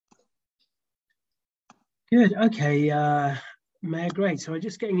Good. Okay, Mayor, great. So I'm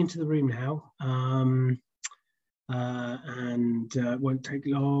just getting into the room now, and won't take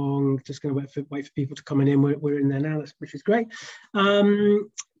long. Just going to wait for people to come in. We're in there now, which is great.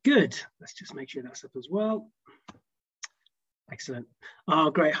 Good. Let's just make sure that's up as well. Excellent.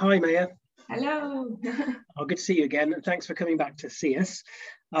 Oh, great. Hi, Mayor. Hello. Oh, good to see you again. And thanks for coming back to see us.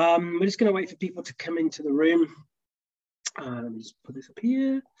 We're just going to wait for people to come into the room. Let me just put this up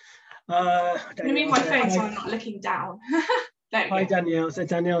here. I'm going to move my phone so I'm not looking down. Hi, Danielle. So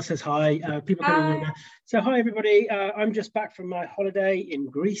Danielle says hi. People coming in now. So hi, everybody. I'm just back from my holiday in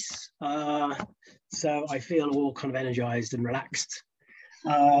Greece. So I feel all kind of energized and relaxed.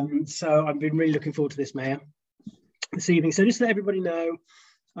 So I've been really looking forward to this, Mayor, this evening. So just to let everybody know,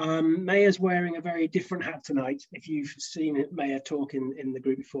 Mayor's wearing a very different hat tonight, if you've seen it, Mayor talk in the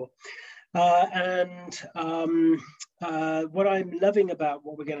group before. What I'm loving about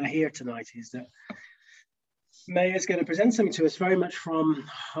what we're going to hear tonight is that Mayor's going to present something to us very much from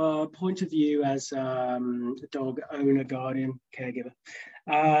her point of view as a dog owner, guardian, caregiver,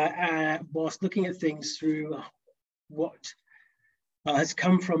 whilst looking at things through what has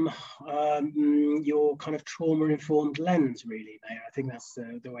come from your kind of trauma-informed lens, really, Mayor. I think that's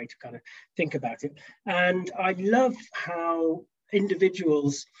the way to kind of think about it. And I love how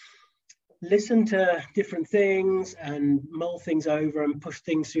individuals listen to different things and mull things over and push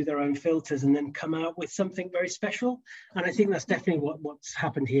things through their own filters and then come out with something very special. And I think that's definitely what's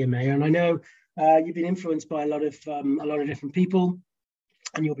happened here, Mayor. And I know you've been influenced by a lot of different people,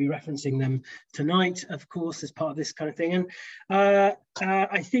 and you'll be referencing them tonight, of course, as part of this kind of thing. And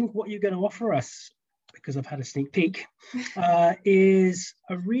I think what you're going to offer us, because I've had a sneak peek, is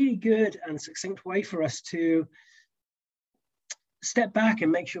a really good and succinct way for us to step back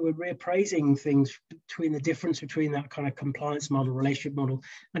and make sure we're reappraising things between the difference between that kind of compliance model, relationship model,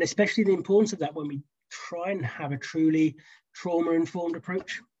 and especially the importance of that when we try and have a truly trauma-informed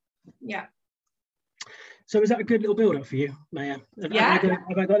approach. Yeah. So is that a good little build-up for you, Maya? Yeah.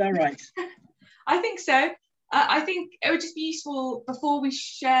 Have I got that right? I think so. I think it would just be useful before we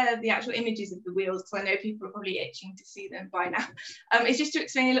share the actual images of the wheels, because I know people are probably itching to see them by now. It's just to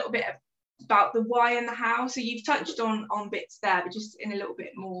explain a little bit about the why and the how. So you've touched on bits there, but just in a little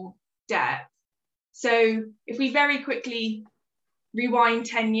bit more depth. So if we very quickly rewind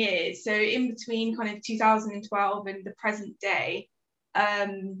 10 years, so in between kind of 2012 and the present day,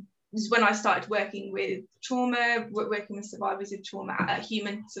 this is when I started working with trauma, working with survivors of trauma,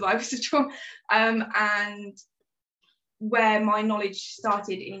 human survivors of trauma, and where my knowledge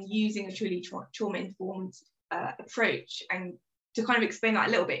started in using a truly trauma-informed approach. And to kind of explain that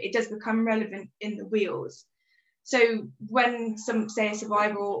a little bit, it does become relevant in the wheels. So when say a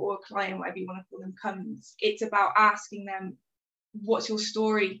survivor or a client, whatever you want to call them, comes, it's about asking them, what's your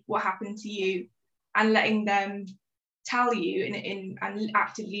story? What happened to you? And letting them tell you and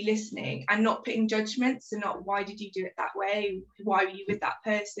actively listening and not putting judgments. So not, why did you do it that way? Why were you with that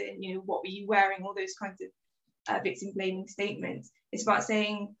person? You know, what were you wearing? All those kinds of victim blaming statements. It's about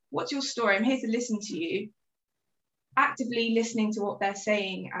saying, what's your story? I'm here to listen to you. Actively listening to what they're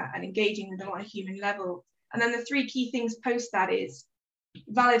saying and engaging with them on a human level. And then the three key things post that is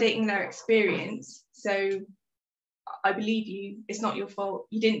validating their experience. So I believe you, it's not your fault,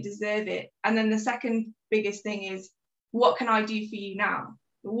 you didn't deserve it. And then the second biggest thing is, what can I do for you now?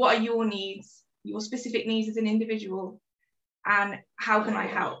 What are your needs, your specific needs as an individual, and how can I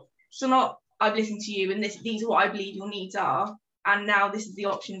help? So not, I've listened to you and these are what I believe your needs are, and now this is the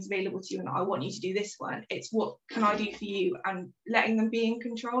options available to you and I want you to do this one. It's what can I do for you, and letting them be in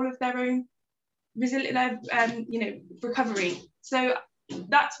control of their own recovery. So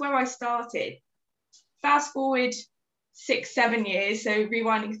that's where I started. Fast forward 6-7 years, so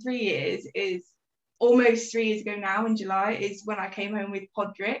rewinding 3 years, is almost 3 years ago now in July, is when I came home with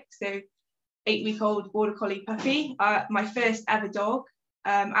Podrick, so 8-week-old border collie puppy, my first ever dog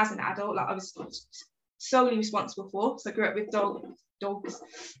as an adult. Like I was solely responsible for. So I grew up with dogs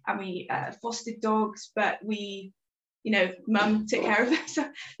and we fostered dogs, but we, mum took care of them. So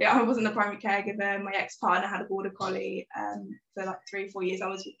yeah, I wasn't the primary caregiver. My ex-partner had a border collie for like 3 or 4 years I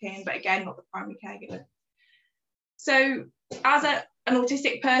was with him, but again, not the primary caregiver. So as an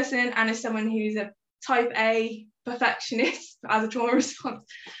autistic person and as someone who's a type A perfectionist as a trauma response,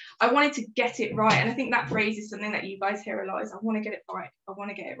 I wanted to get it right. And I think that phrase is something that you guys hear a lot, is I want to get it right. I want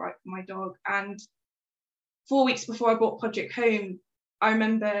to get it right for my dog. And 4 weeks before I brought Podrick home, I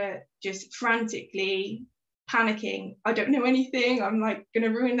remember just frantically panicking. I don't know anything. I'm like going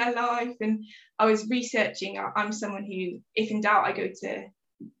to ruin their life. And I was researching. I'm someone who, if in doubt, I go to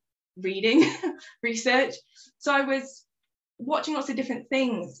reading, research. So I was watching lots of different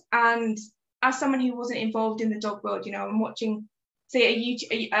things. And as someone who wasn't involved in the dog world, you know, I'm watching, say,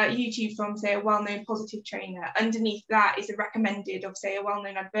 a YouTube from, say, a well-known positive trainer. Underneath that is a recommended of, say, a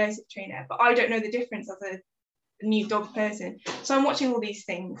well-known adversive trainer, but I don't know the difference as a new dog person. So I'm watching all these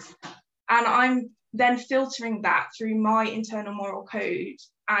things, and I'm then filtering that through my internal moral code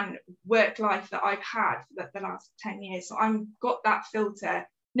and work life that I've had for the last 10 years. So I've got that filter.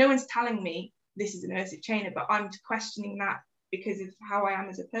 No one's telling me this is an aversive trainer, but I'm questioning that because of how I am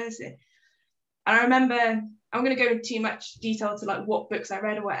as a person. And I remember, I'm going to go into too much detail to like what books I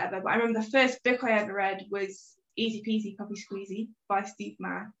read or whatever, but I remember the first book I ever read was Easy Peasy Puppy Squeezy by Steve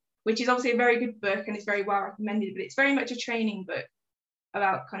Mann, which is obviously a very good book and it's very well recommended, but it's very much a training book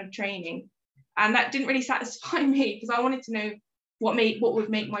about kind of training. And that didn't really satisfy me because I wanted to know what would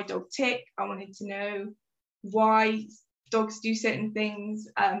make my dog tick. I wanted to know why dogs do certain things.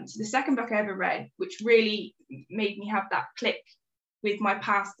 So the second book I ever read, which really made me have that click with my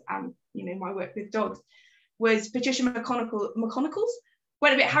past and, you know, my work with dogs, was Patricia McConnell's.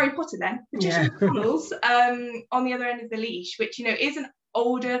 Went a bit Harry Potter then. Patricia McConnell's On the Other End of the Leash, which, you know, is an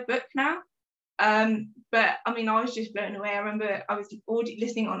older book now. But I mean, I was just blown away. I remember I was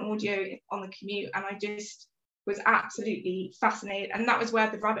listening on audio on the commute, and I just was absolutely fascinated. And that was where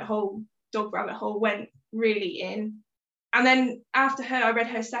the dog rabbit hole went really in. And then after her, I read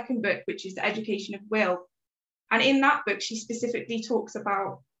her second book, which is The Education of Will. And in that book, she specifically talks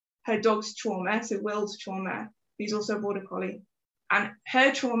about her dog's trauma, so Will's trauma, who's also a border collie, and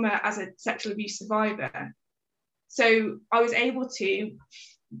her trauma as a sexual abuse survivor. So I was able to,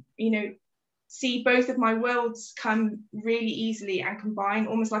 you know, see both of my worlds come really easily and combine,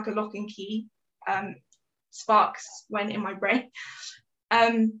 almost like a lock and key. Sparks went in my brain.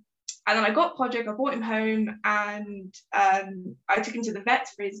 And then I got Podrick, I brought him home, and I took him to the vet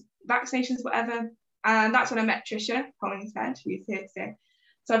for his vaccinations, whatever. And that's when I met Trisha Hollingshead, who's here today.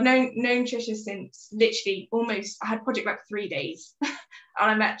 So I've known Trisha since literally almost, I had Podrick like 3 days. And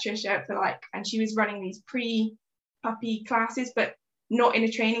I met Trisha and she was running these pre-puppy classes, but not in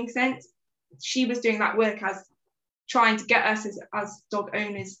a training sense. She was doing that work as trying to get us as dog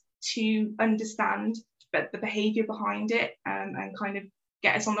owners to understand the behaviour behind it, and kind of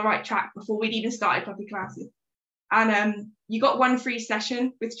get us on the right track before we'd even started puppy classes. And you got one free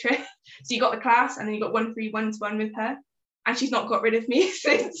session with Trish. So you got the class, and then you got one free one-to-one with her. And she's not got rid of me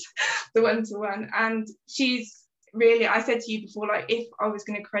since the one-to-one. And she's really, I said to you before, like, if I was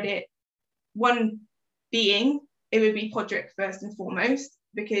going to credit one being, it would be Podrick first and foremost,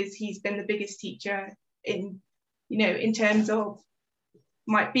 because he's been the biggest teacher in, you know, in terms of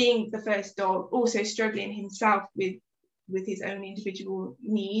being the first dog, also struggling himself with his own individual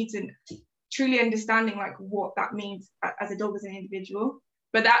needs and truly understanding like what that means as a dog, as an individual.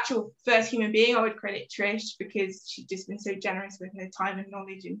 But the actual first human being, I would credit Trish, because she's just been so generous with her time and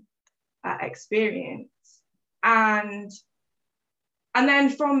knowledge and experience. And then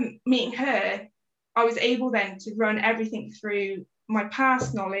from meeting her, I was able then to run everything through my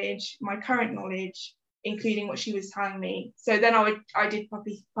past knowledge, my current knowledge, including what she was telling me. So then I did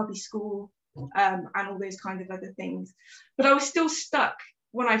puppy school and all those kinds of other things. But I was still stuck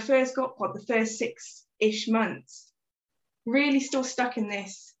when I first got Pod, the first 6-ish months, really still stuck in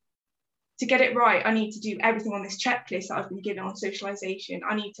this. To get it right, I need to do everything on this checklist that I've been given on socialization.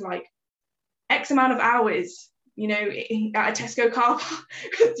 I need to like X amount of hours, you know, at a Tesco car park,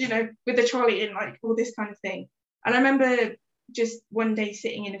 you know, with the trolley in, like all this kind of thing. And I remember just one day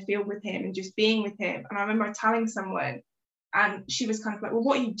sitting in a field with him and just being with him. And I remember telling someone, and she was kind of like, well,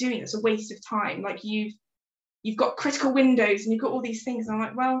 what are you doing? It's a waste of time. Like you've got critical windows and you've got all these things. And I'm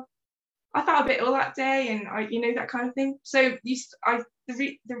like, well, I felt a bit ill that day, and I, you know, that kind of thing. So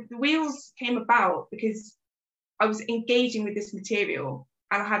the wheels came about because I was engaging with this material,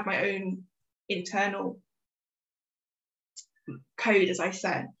 and I had my own internal code, as I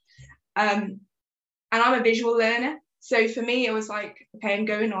said. And I'm a visual learner. So for me, it was like, okay, I'm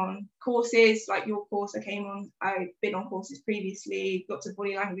going on courses like your course I came on. I've been on courses previously, lots of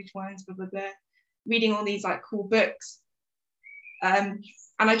body language ones, blah, blah, blah, reading all these like cool books.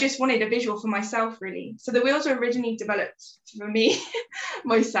 And I just wanted a visual for myself, really. So the wheels were originally developed for me,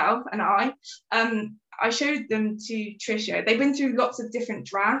 myself and I showed them to Trisha. They've been through lots of different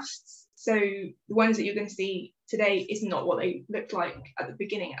drafts. So the ones that you're going to see today is not what they looked like at the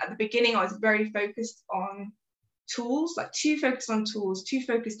beginning. At the beginning, I was very focused on tools, like too focused on tools, too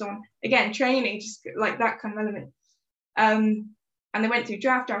focused on, again, training, just like that kind of element. And they went through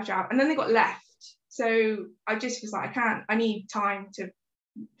draft, and then they got left. So I just was like, I need time to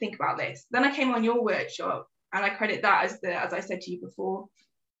think about this. Then I came on your workshop, and I credit that as I said to you before,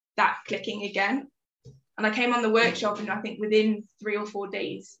 that clicking again. And I came on the workshop, and I think within 3 or 4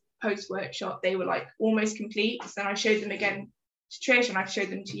 days, post-workshop, they were like almost complete. So then I showed them again to Trish, and I've showed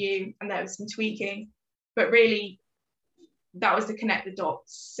them to you, and there was some tweaking, but really that was to connect the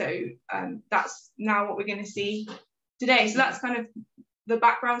dots. So that's now what we're going to see today. So that's kind of the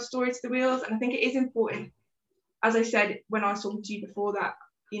background story to the wheels. And I think it is important, as I said when I was talking to you before, that,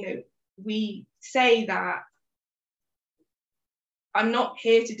 you know, we say that I'm not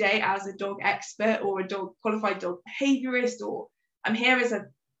here today as a dog expert or a dog qualified dog behaviourist, or I'm here as a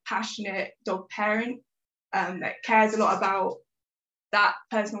passionate dog parent that cares a lot about that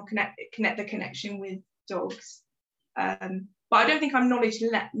personal the connection with dogs. But I don't think I'm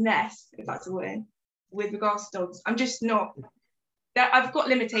knowledge-less, if that's a word, with regards to dogs. I'm just not, that I've got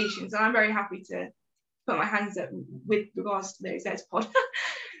limitations, and I'm very happy to put my hands up with regards to those. There's Pod.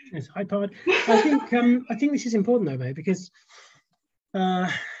 Yes, hi Pod. I think this is important though, mate, because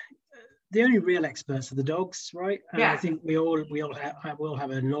the only real experts are the dogs, right? And Yeah. I think we all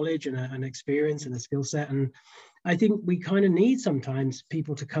have a knowledge and an experience and a skill set, and I think we kind of need sometimes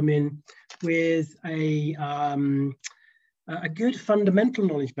people to come in with a good fundamental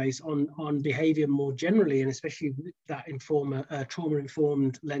knowledge base on behaviour more generally, and especially that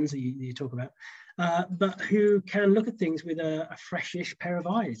trauma-informed lens that you talk about, but who can look at things with a freshish pair of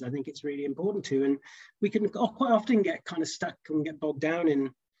eyes. I think it's really important to, and we can quite often get kind of stuck and get bogged down in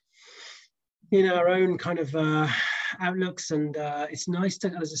our own kind of outlooks, and it's nice to,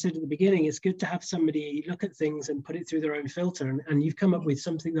 as I said at the beginning, it's good to have somebody look at things and put it through their own filter, and you've come up with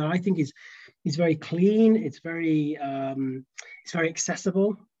something that I think is very clean, it's very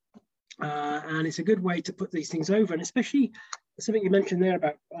accessible, and it's a good way to put these things over. And especially something you mentioned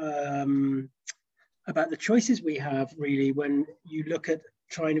there about the choices we have, really, when you look at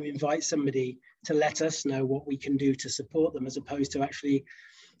trying to invite somebody to let us know what we can do to support them, as opposed to actually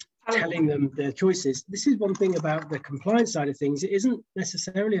telling them their choices. This is one thing about the compliance side of things. It isn't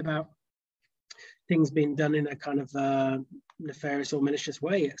necessarily about things being done in a kind of nefarious or malicious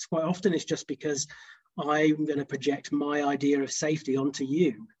way. It's quite often it's just because I'm going to project my idea of safety onto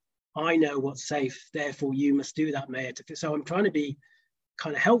you. I know what's safe, therefore you must do that, Mayor. So I'm trying to be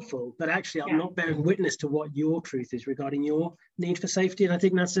kind of helpful, but actually I'm not bearing witness to what your truth is regarding your need for safety. And I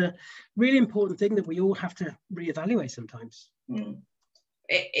think that's a really important thing that we all have to reevaluate sometimes.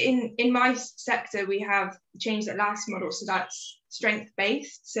 In my sector, we have changed that last model, so that's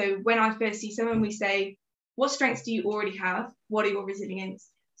strength-based. So when I first see someone, we say, what strengths do you already have? What are your resilience?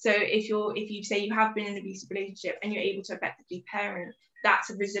 So if you say you have been in an abusive relationship and you're able to effectively parent, that's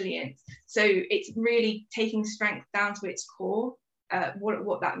a resilience. So it's really taking strength down to its core,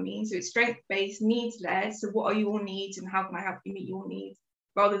 what that means. So it's strength-based, needs-led. So what are your needs and how can I help you meet your needs,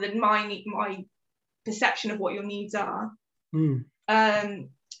 rather than my perception of what your needs are.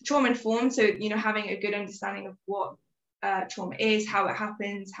 Trauma informed, so having a good understanding of what trauma is, how it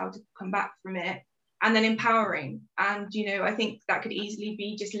happens, how to come back from it, and then empowering. And I think that could easily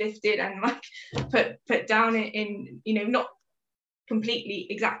be just lifted and like put down in not completely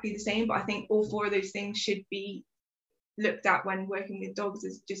exactly the same, but I think all four of those things should be looked at when working with dogs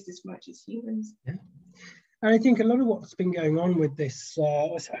as just as much as humans. Yeah. And I think a lot of what's been going on with this,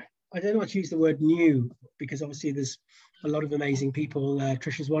 I don't want to use the word new, because obviously there's a lot of amazing people.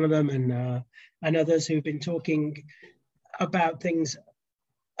 Trish is one of them, and others who've been talking about things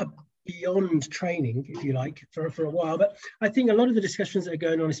beyond training, if you like, for a while. But I think a lot of the discussions that are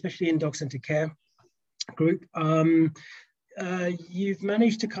going on, especially in dog-centered care group, you've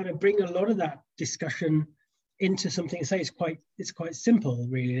managed to kind of bring a lot of that discussion into something to say it's quite simple,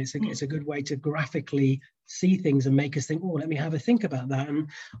 really. It's a good way to graphically see things and make us think, oh, let me have a think about that. And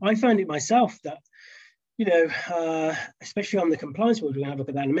I found it myself that, especially on the compliance world, we're going to have a look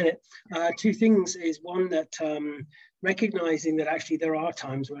at that in a minute. Two things is, one, that recognizing that actually there are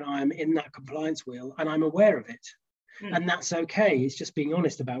times when I'm in that compliance wheel and I'm aware of it. And that's okay. It's just being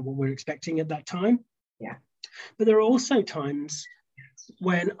honest about what we're expecting at that time. Yeah. But there are also times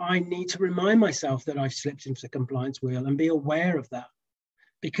when I need to remind myself that I've slipped into the compliance wheel and be aware of that,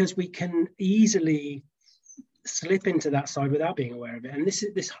 because we can easily slip into that side without being aware of it. And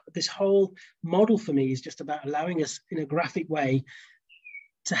this whole model for me is just about allowing us in a graphic way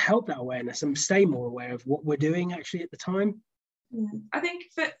to help that awareness and stay more aware of what we're doing actually at the time. I think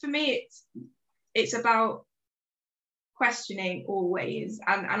for me it's about questioning always,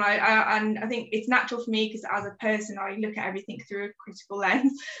 and I think it's natural for me because as a person I look at everything through a critical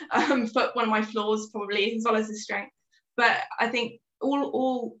lens, but one of my flaws probably as well as a strength. But I think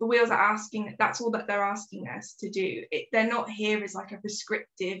all the wheels are asking, that's all that they're asking us to do. They're not here as like a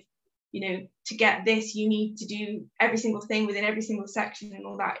prescriptive, to get this you need to do every single thing within every single section and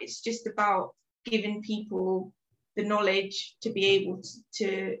all that. It's just about giving people the knowledge to be able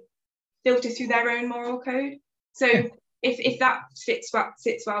to filter through their own moral code. So if that sits well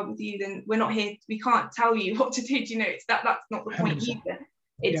with you, then we're not here. We can't tell you what to do. You know, that's not the point 100%. either.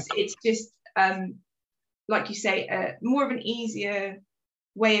 It's just like you say, more of an easier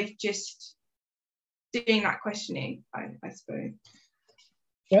way of just doing that questioning, I suppose.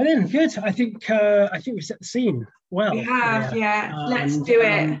 Well then, good. I think we set the scene well. We have, yeah. Let's do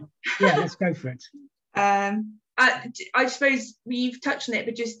it. Yeah, let's go for it. I suppose we've touched on it,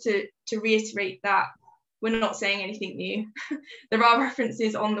 but just to reiterate that we're not saying anything new. There are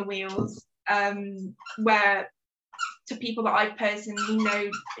references on the wheels where to people that I personally know.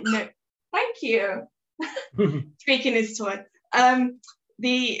 Thank you. Speaking is toy. So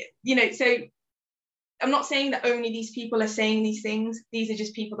I'm not saying that only these people are saying these things. These are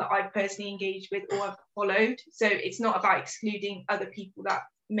just people that I've personally engaged with or have followed. So it's not about excluding other people that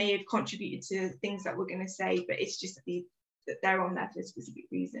may have contributed to things that we're going to say, but it's just that they're on there for a specific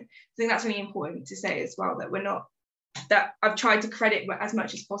reason. I think that's really important to say as well, that I've tried to credit as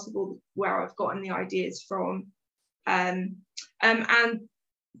much as possible where I've gotten the ideas from. And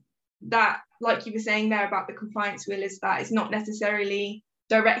that, like you were saying there about the compliance wheel, is that it's not necessarily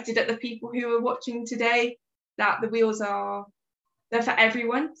directed at the people who are watching today, that the wheels they're for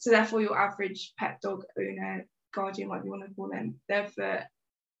everyone. So therefore your average pet dog owner, guardian, like you want to call them, they're for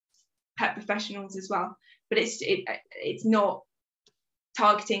pet professionals as well. But it's not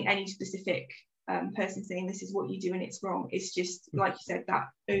targeting any specific person saying this is what you do and it's wrong. It's just, like you said, that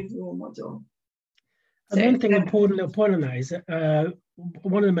overall model. And one thing important little point on that is that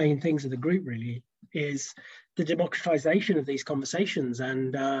one of the main things of the group really is the democratization of these conversations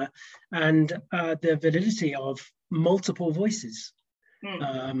and the validity of multiple voices.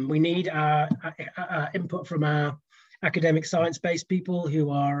 We need our input from our academic science-based people who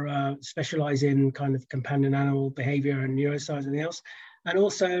are specialize in kind of companion animal behavior and neuroscience and everything else, and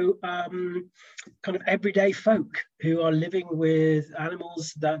also kind of everyday folk who are living with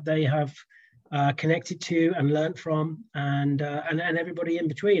animals that they have connected to and learnt from, and everybody in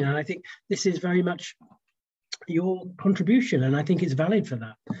between. And I think this is very much your contribution, and I think it's valid for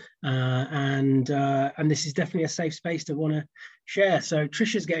that. And this is definitely a safe space to want to share. So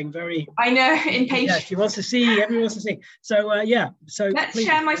Trisha's getting very, I know, impatient. Yeah, she wants to see. Everyone wants to see. So yeah. So let's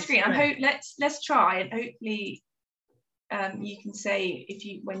share my screen. Let's try, and hopefully you can say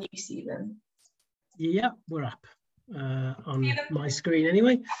when you see them. Yeah, we're up on my screen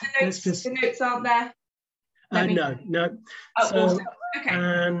anyway. The notes aren't there. No. Oh, so, awesome. Okay.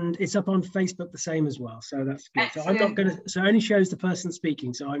 And it's up on Facebook the same as well. So that's good. Excellent. So I'm not going to. So it only shows the person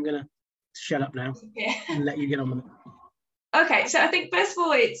speaking. So I'm going to shut up now and let you get on with it. Okay. So I think first of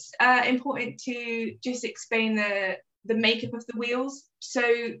all, it's important to just explain the makeup of the wheels. So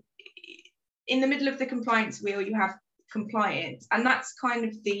in the middle of the compliance wheel, you have compliance, and that's kind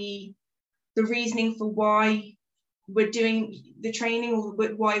of the reasoning for why we're doing the training, or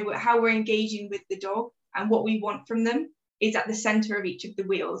how we're engaging with the dog and what we want from them is at the center of each of the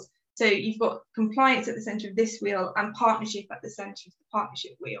wheels. So you've got compliance at the center of this wheel and partnership at the center of the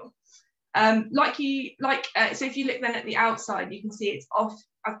partnership wheel. So if you look then at the outside, you can see it's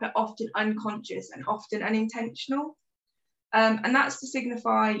I've put often unconscious and often unintentional. And that's to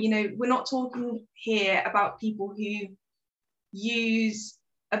signify, we're not talking here about people who use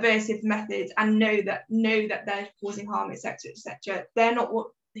aversive methods and know that they're causing harm, etc., etc. They're not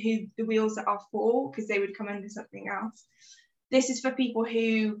who the wheels are for, because they would come under something else. This is for people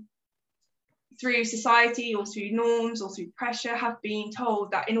who, through society or through norms or through pressure, have been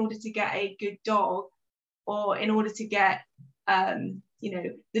told that in order to get a good dog, or in order to get the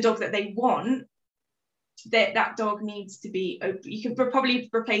dog that they want, that dog needs to be. You can probably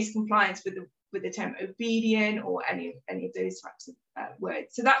replace compliance with the term obedient or any of those types of words.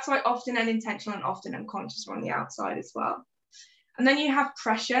 So that's why often unintentional and often unconscious are on the outside as well. And then you have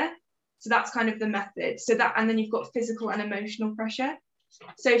pressure. So that's kind of the method. And then you've got physical and emotional pressure.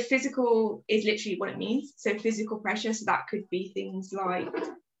 So physical is literally what it means. So physical pressure. So that could be things like,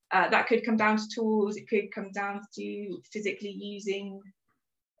 that could come down to tools. It could come down to physically using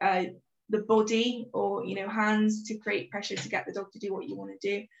the body or, hands to create pressure to get the dog to do what you want to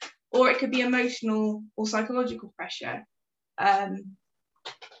do. Or it could be emotional or psychological pressure. Does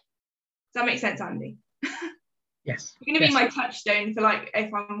that make sense, Andy? Yes. You're going to be my touchstone for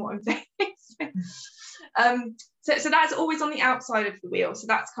if I'm what I'm saying. So that's always on the outside of the wheel. So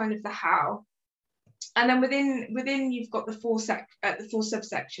that's kind of the how. And then within you've got the four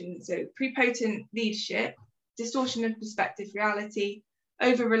subsections. So prepotent leadership, distortion of perspective reality,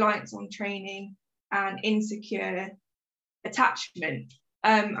 over reliance on training, and insecure attachment.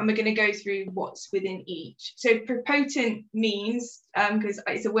 And we're going to go through what's within each. So prepotent means, because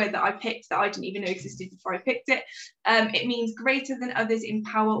it's a word that I picked that I didn't even know existed before I picked it, it means greater than others in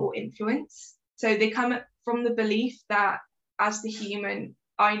power or influence. So they come from the belief that as the human,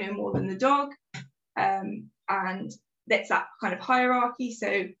 I know more than the dog, and that's that kind of hierarchy.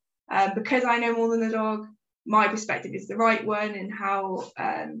 So because I know more than the dog, my perspective is the right one, and how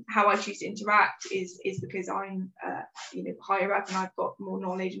I choose to interact is because I'm higher up and I've got more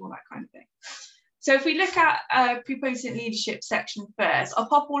knowledge and all that kind of thing. So if we look at prepotent leadership section first, I'll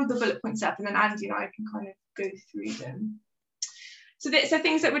pop all of the bullet points up, and then Andy and I can kind of go through them. So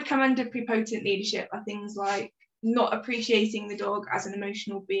things that would come under prepotent leadership are things like not appreciating the dog as an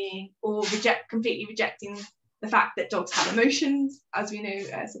emotional being, or completely rejecting the fact that dogs have emotions, as we know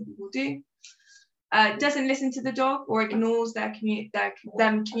some people do. Doesn't listen to the dog or ignores them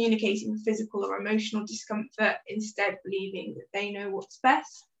communicating physical or emotional discomfort, instead believing that they know what's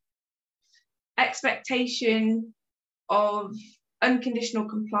best. Expectation of unconditional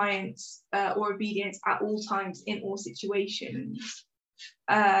compliance or obedience at all times in all situations.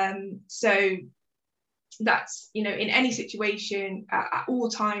 So that's, in any situation, at all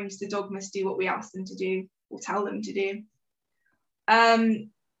times, the dog must do what we ask them to do or tell them to do.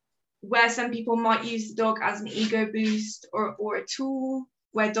 Where some people might use the dog as an ego boost or a tool,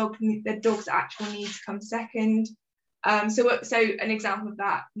 where the dog's actual needs come second. So an example of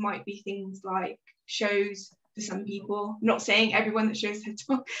that might be things like shows for some people. I'm not saying everyone that shows their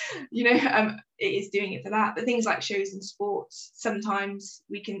dog, it is doing it for that, but things like shows and sports, sometimes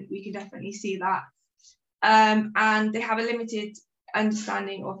we can definitely see that. And they have a limited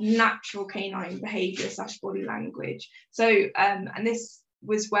understanding of natural canine behaviour / body language. So and this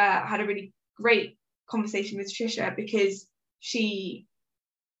was where I had a really great conversation with Trisha, because she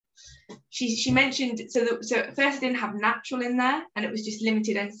mentioned, so at first I didn't have natural in there, and it was just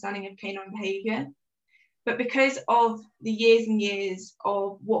limited understanding of canine behaviour. But because of the years and years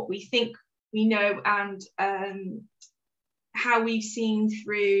of what we think we know, and how we've seen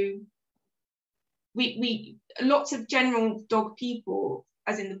through, we lots of general dog people,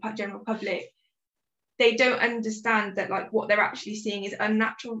 as in the general public, they don't understand that what they're actually seeing is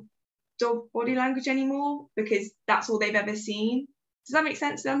unnatural dog body language anymore, because that's all they've ever seen. Does that make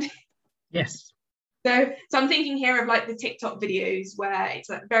sense, Andy? Yes. So I'm thinking here of the TikTok videos where it's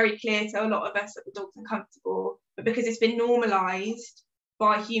very clear to a lot of us that the dog's uncomfortable, but because it's been normalized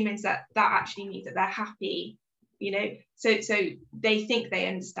by humans that actually means that they're happy, so they think they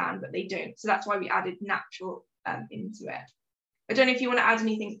understand, but they don't. So that's why we added natural into it. I don't know if you want to add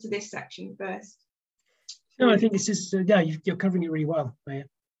anything to this section first. No, I think it's just, you're covering it really well, Maya.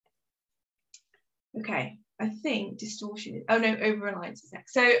 Okay, I think distortion, over-reliance is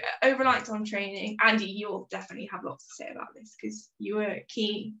next. So over-reliance on training. Andy, you'll definitely have lots to say about this, because you were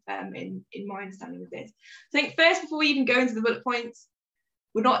key in my understanding of this. I think first, before we even go into the bullet points,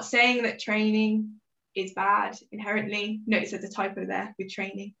 we're not saying that training is bad inherently. Notice there's a typo there with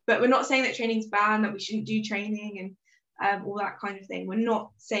training, but we're not saying that training's bad, that we shouldn't do training and all that kind of thing. We're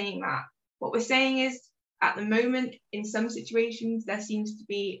not saying that. What we're saying is, at the moment, in some situations, there seems to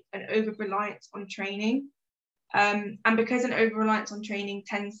be an over-reliance on training. And because an over-reliance on training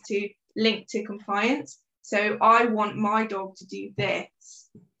tends to link to compliance, so I want my dog to do this,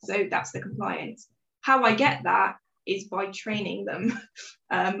 so that's the compliance. How I get that is by training them,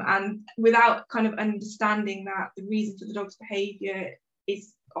 and without kind of understanding that the reason for the dog's behaviour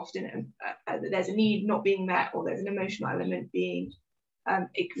is often that there's a need not being met, or there's an emotional element being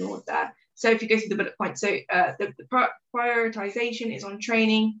ignored there. So if you go through the bullet points, so the prioritization is on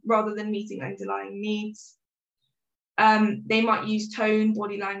training rather than meeting underlying needs. They might use tone,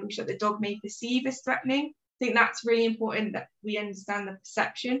 body language that the dog may perceive as threatening. I think that's really important, that we understand the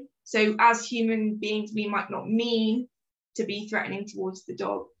perception. So as human beings, we might not mean to be threatening towards the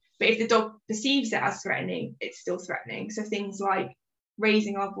dog, but if the dog perceives it as threatening, it's still threatening. So things like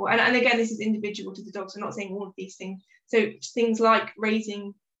raising our voice, and again, this is individual to the dog, so I'm not saying all of these things. So things like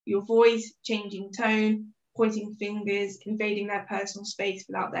raising your voice, changing tone, pointing fingers, invading their personal space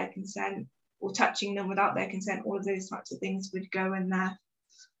without their consent, or touching them without their consent, all of those types of things would go in there.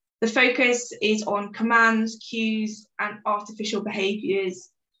 The focus is on commands, cues, and artificial behaviours,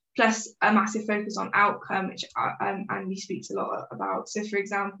 plus a massive focus on outcome, which Andy speaks a lot about. So for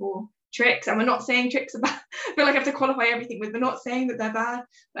example, tricks, and we're not saying tricks are bad. I feel like I have to qualify everything with, we're not saying that they're bad,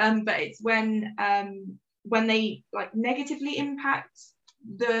 but it's when they negatively impact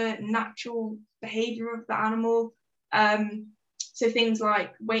the natural behaviour of the animal. So things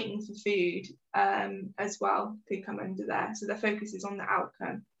like waiting for food as well could come under there. So the focus is on the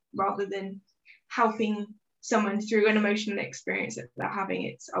outcome rather than helping someone through an emotional experience that they're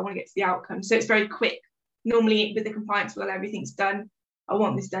having. I want to get to the outcome. So it's very quick. Normally with the compliance wheel, everything's done. I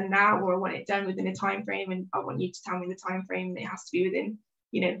want this done now, or I want it done within a time frame, and I want you to tell me the time frame. It has to be within,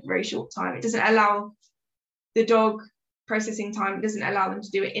 a very short time. It doesn't allow the dog processing time. It doesn't allow them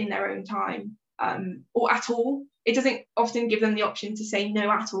to do it in their own time, or at all. It doesn't often give them the option to say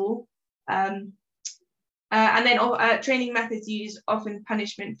no at all. And then training methods use often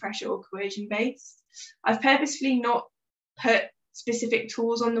punishment, pressure, or coercion based. I've purposefully not put specific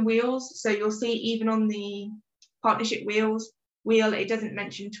tools on the wheels. So you'll see even on the partnership wheel, it doesn't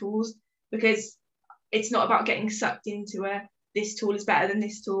mention tools, because it's not about getting sucked into this tool is better than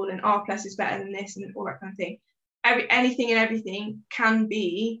this tool and R+ is better than this and all that kind of thing. Anything and everything can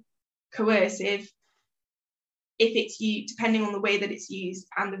be coercive if it's used, depending on the way that it's used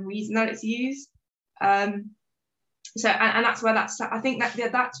and the reason that it's used. So that's where I think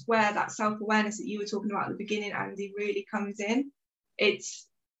that's where that self-awareness that you were talking about at the beginning, Andy, really comes in. It's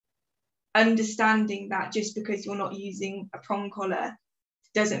understanding that just because you're not using a prong collar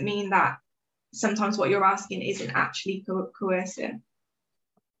doesn't mean that sometimes what you're asking isn't actually coercive.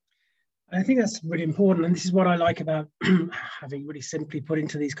 I think that's really important, and this is what I like about having really simply put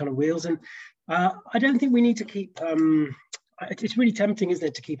into these kind of wheels. And I don't think we need to keep it's really tempting, isn't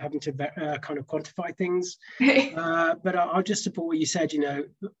it, to keep having to kind of quantify things. But I'll just support what you said.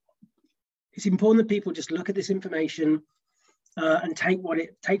 It's important that people just look at this information and take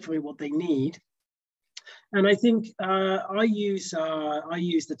from it what they need. And I think I use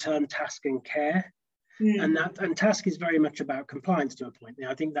the term task and care. And task is very much about compliance to a point.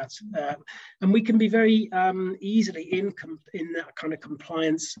 I think that's, and we can be very easily in that kind of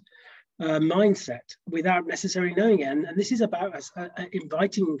compliance mindset without necessarily knowing it. And this is about us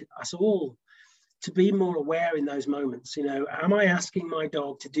inviting us all to be more aware in those moments. Am I asking my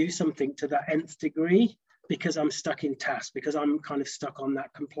dog to do something to the nth degree because I'm stuck in task, because I'm kind of stuck on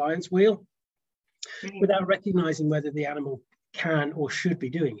that compliance wheel, without recognizing whether the animal can or should be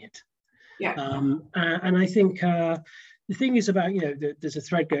doing it? Yeah. And I think the thing is about, there's a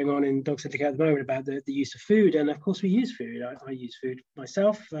thread going on in Dog Centric Care at the moment about the use of food. And of course we use food. I use food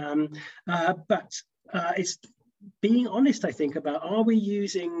myself. But it's being honest, I think, about, are we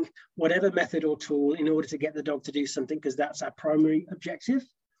using whatever method or tool in order to get the dog to do something because that's our primary objective?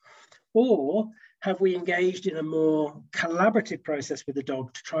 Or have we engaged in a more collaborative process with the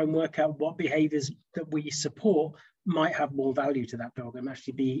dog to try and work out what behaviors that we support might have more value to that dog and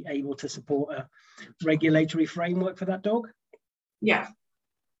actually be able to support a regulatory framework for that dog? Yeah.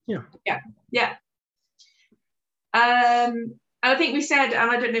 And I think we said,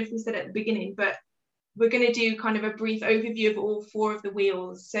 and I don't know if we said at the beginning, but we're going to do kind of a brief overview of all 4 of the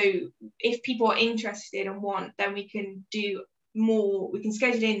wheels. So if people are interested and want, then we can do more, we can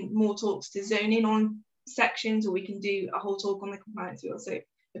schedule in more talks to zone in on sections, or we can do a whole talk on the compliance wheel. So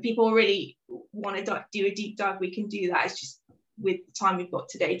if people really want to do a deep dive, we can do that. It's just with the time we've got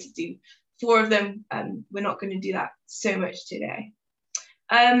today to do 4 of them, we're not going to do that so much today.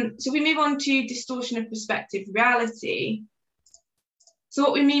 So we move on to distortion of perspective reality. So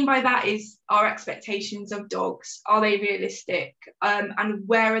what we mean by that is our expectations of dogs. Are they realistic? And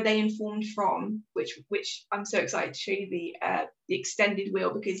where are they informed from? Which I'm so excited to show you the extended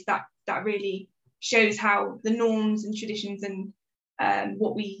wheel, because that really shows how the norms and traditions and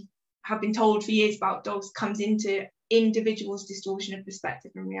what we have been told for years about dogs comes into individuals' distortion of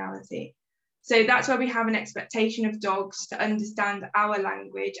perspective and reality. So that's where we have an expectation of dogs to understand our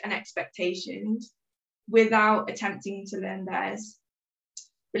language and expectations without attempting to learn theirs.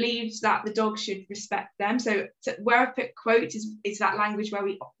 Believes that the dog should respect them. So where I've put quote is that language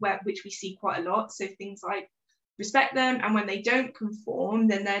which we see quite a lot. So things like respect them, and when they don't conform,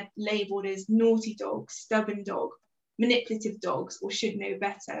 then they're labelled as naughty dogs, stubborn dog, manipulative dogs, or should know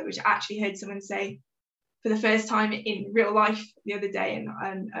better, which I actually heard someone say for the first time in real life the other day, and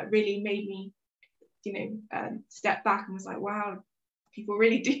it really made me step back and was like, wow, people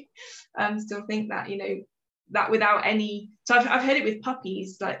really do still think that, that without any. So I've heard it with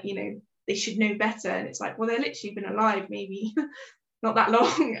puppies, like, they should know better, and it's like, well, they're literally been alive maybe not that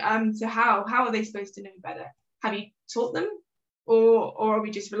long, so how are they supposed to know better? Have you taught them, or are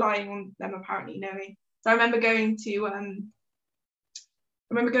we just relying on them apparently knowing? So I remember going to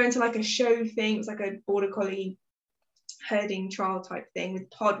like a show thing. It was like a border collie herding trial type thing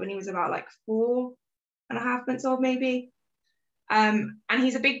with Pod when he was about like 4.5 months old maybe, and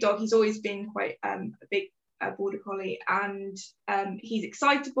he's a big dog. He's always been quite a big border collie, and he's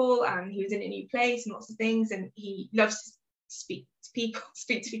excitable, and he was in a new place and lots of things, and he loves to speak to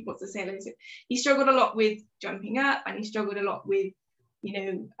people, to say hello. So he struggled a lot with jumping up, and he struggled a lot with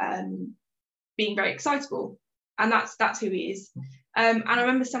being very excitable, and that's who he is. And I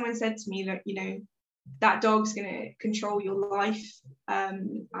remember someone said to me that, you know, that dog's going to control your life,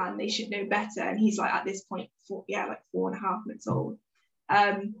 and they should know better. And he's like, at this point, 4.5 months old.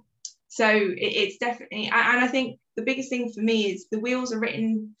 So it's definitely, and I think the biggest thing for me is the wheels are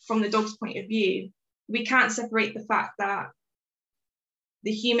written from the dog's point of view. We can't separate the fact that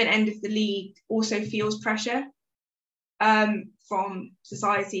the human end of the lead also feels pressure from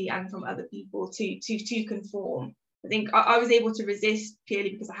society and from other people to conform. I think I was able to resist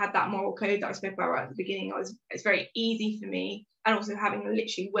purely because I had that moral code that I spoke about right at the beginning. It's very easy for me, and also having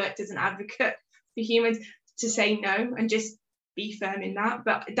literally worked as an advocate for humans, to say no and just be firm in that.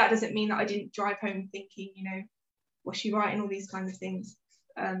 But that doesn't mean that I didn't drive home thinking, you know, was she right, and all these kinds of things.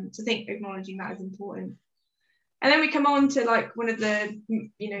 So I think acknowledging that is important. And then we come on to like one of the,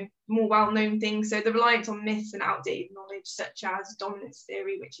 you know, more well-known things. So the reliance on myths and outdated knowledge, such as dominance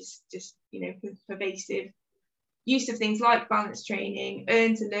theory, which is just, you know, pervasive. Use of things like balance training,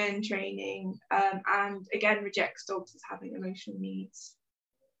 earn to learn training, and again rejects dogs as having emotional needs.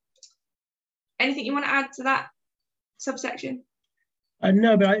 Anything you want to add to that subsection?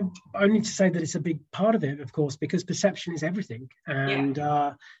 No, but I need to say that it's a big part of it, of course, because perception is everything. And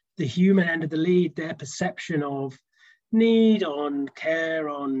the human end of the lead, their perception of need, on care,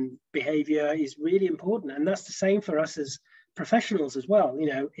 on behaviour is really important. And that's the same for us as professionals as well. You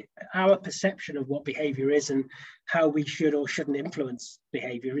know, our perception of what behaviour is and how we should or shouldn't influence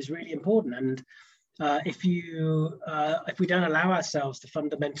behaviour is really important. And if we don't allow ourselves to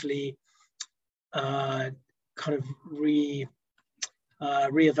fundamentally kind of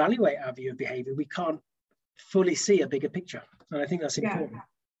reevaluate our view of behaviour, we can't fully see a bigger picture. And I think that's important. Yeah.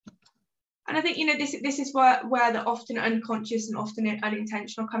 And I think, you know, this is where the often unconscious and often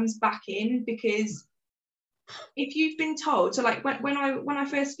unintentional comes back in, because if you've been told, so like when I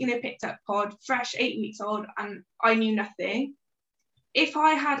first, you know, picked up Pod, fresh 8 weeks old, and I knew nothing. If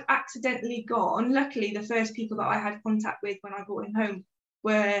I had accidentally gone, luckily the first people that I had contact with when I brought him home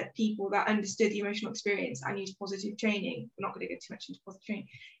were people that understood the emotional experience and used positive training. We're not going to go too much into positive training.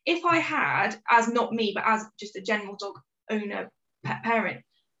 If I had, as not me, but as just a general dog owner, pet parent,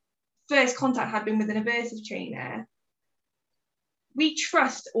 first contact had been with an aversive trainer, we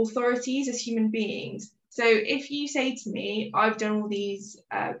trust authorities as human beings. So if you say to me, I've done all these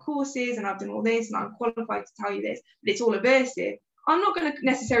courses and I've done all this and I'm qualified to tell you this, but it's all aversive, I'm not going to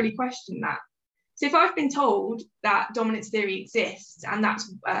necessarily question that. So if I've been told that dominance theory exists and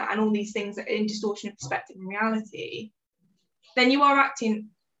that's and all these things are in distortion of perspective and reality, then you are acting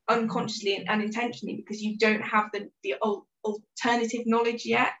unconsciously and unintentionally because you don't have the alternative knowledge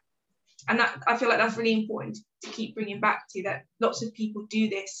yet. And that, I feel like that's really important to keep bringing back to, that lots of people do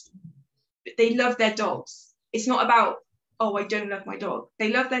this, but they love their dogs. It's not about, oh, I don't love my dog.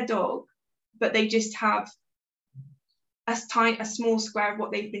 They love their dog, but they just have a small square of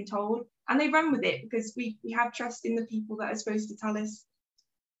what they've been told, and they run with it because we have trust in the people that are supposed to tell us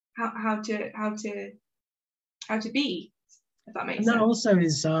how to be, if that makes sense. And that also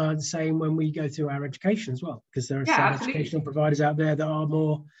is the same when we go through our education as well, because there are some educational providers out there that are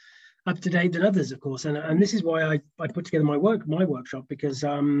more up to date than others, of course, and this is why I put together my workshop, because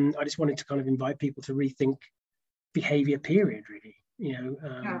I just wanted to kind of invite people to rethink behaviour, period, really, you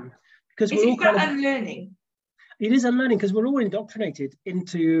know, because we're all kind of unlearning. It is unlearning because we're all indoctrinated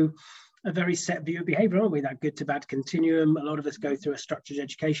into a very set view of behaviour, aren't we? That good to bad continuum. A lot of us go through a structured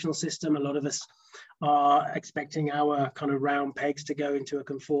educational system. A lot of us are expecting our kind of round pegs to go into a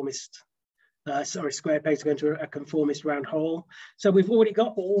conformist. Square pegs to go into a conformist round hole. So we've already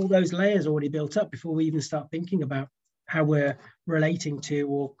got all those layers already built up before we even start thinking about how we're relating to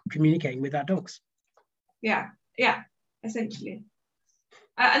or communicating with our dogs. Yeah, essentially.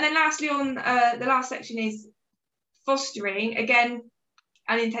 And then lastly on the last section is fostering, again,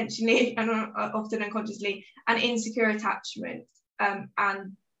 unintentionally and often unconsciously, an insecure attachment,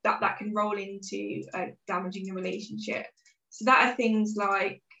 and that can roll into damaging the relationship. So that are things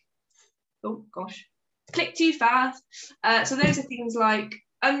like, oh gosh, click too fast. So those are things like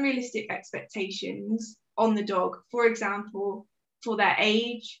unrealistic expectations on the dog, for example, for their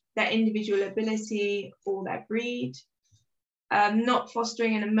age, their individual ability, or their breed. Not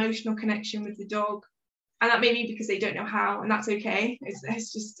fostering an emotional connection with the dog, and that may be because they don't know how, and that's okay.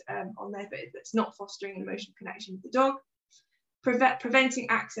 It's just on there, but it's not fostering an emotional connection with the dog. Preventing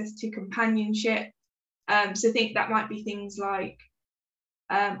access to companionship. So think that might be things like,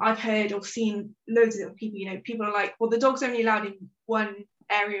 I've heard or seen loads of people, you know, people are like, well, the dog's only allowed in one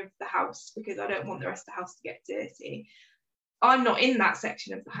area of the house because I don't want the rest of the house to get dirty. I'm not in that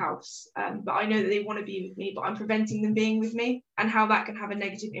section of the house, but I know that they want to be with me, but I'm preventing them being with me, and how that can have a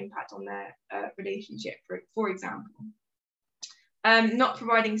negative impact on their relationship, for example. Not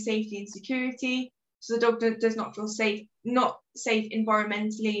providing safety and security, so the dog does not feel safe, not safe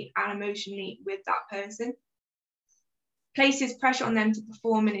environmentally and emotionally with that person. Places pressure on them to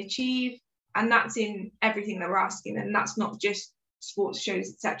perform and achieve, and that's in everything that we're asking them. That's not just sports shows,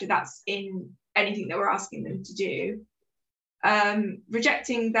 etc. That's in anything that we're asking them to do.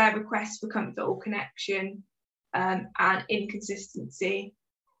 Rejecting their requests for comfort or connection, and inconsistency,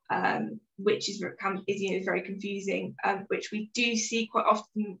 which is very confusing, which we do see quite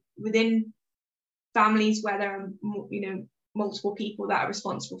often within families where there are multiple people that are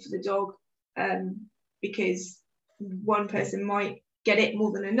responsible for the dog, because one person might get it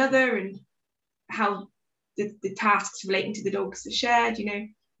more than another, and how the tasks relating to the dogs are shared,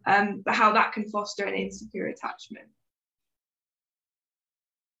 but how that can foster an insecure attachment.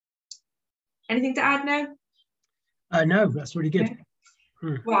 Anything to add now? No, that's really good.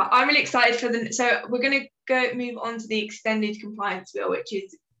 Okay. Well, I'm really excited for so we're going to move on to the extended compliance wheel, which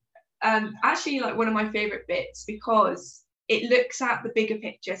is actually like one of my favorite bits, because it looks at the bigger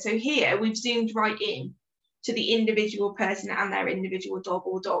picture. So here we've zoomed right in to the individual person and their individual dog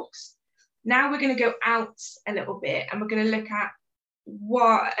or dogs. Now we're going to go out a little bit, and we're going to look at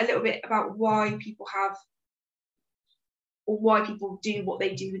a little bit about why people have, or why people do what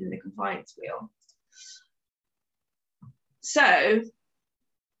they do within the compliance wheel. So,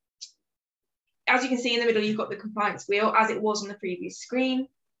 as you can see in the middle, you've got the compliance wheel as it was on the previous screen.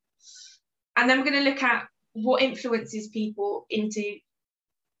 And then we're going to look at what influences people into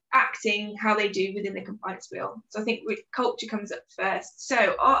acting how they do within the compliance wheel. So I think culture comes up first.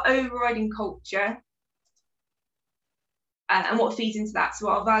 So our overriding culture, and what feeds into that. So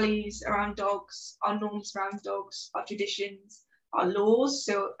our values around dogs, our norms around dogs, our traditions, our laws.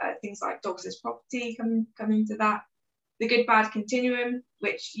 So things like dogs as property come into that. The good bad continuum,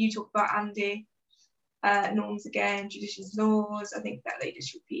 which you talked about, Andy. Norms again, traditions, laws. I think that they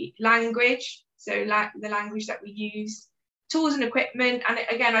just repeat. Language. So the language that we use. Tools and equipment. And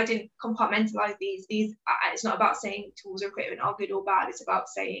again, I didn't compartmentalize these. It's not about saying tools or equipment are good or bad. It's about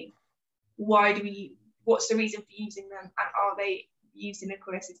saying what's the reason for using them, and are they used in a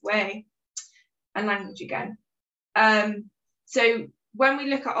coercive way? And language again. So when we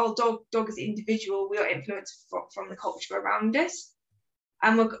look at our dog as an individual, we are influenced from the culture around us,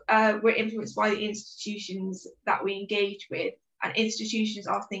 and we're influenced by the institutions that we engage with. And institutions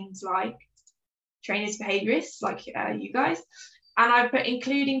are things like trainers, behaviourists, like you guys. And I put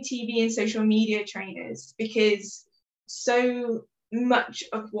including TV and social media trainers, because so much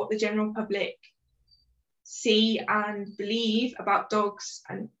of what the general public see and believe about dogs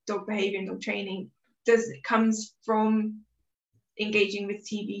and dog behaviour and dog training comes from engaging with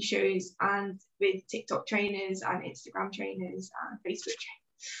TV shows and with TikTok trainers and Instagram trainers and Facebook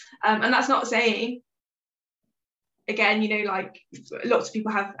trainers. And that's not saying, again, like lots of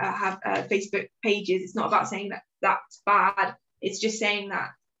people have Facebook pages. It's not about saying that that's bad. It's just saying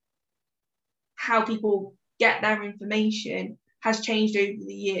that how people get their information has changed over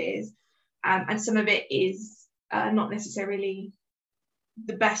the years. And some of it is not necessarily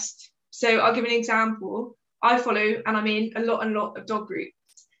the best. So I'll give an example. I follow, and I'm in a lot of dog groups.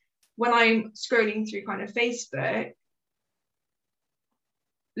 When I'm scrolling through kind of Facebook,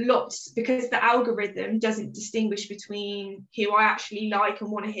 because the algorithm doesn't distinguish between who I actually like and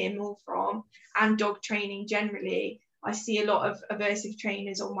want to hear more from and dog training generally, I see a lot of aversive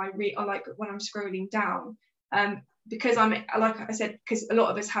trainers on my like when I'm scrolling down. Because like I said, because a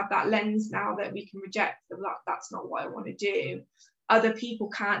lot of us have that lens now that we can reject that's not what I want to do. Other people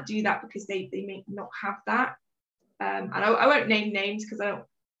can't do that because they may not have that. And I won't name names because I don't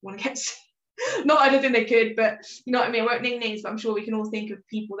want to get not I don't think they could, but you know what I mean. I won't name names, but I'm sure we can all think of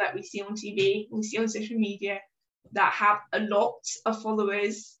people that we see on TV, we see on social media, that have a lot of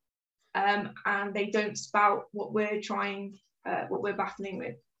followers, and they don't spout what we're battling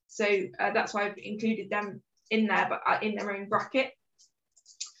with. So that's why I've included them in there, but in their own bracket.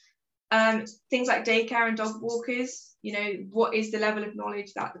 Things like daycare and dog walkers, what is the level of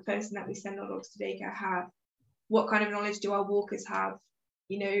knowledge that the person that we send our dogs to daycare have? What kind of knowledge do our walkers have?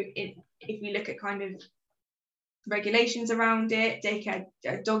 If we look at kind of regulations around it,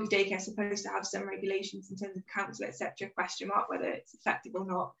 dog daycare is supposed to have some regulations in terms of council, etc., question mark whether it's effective or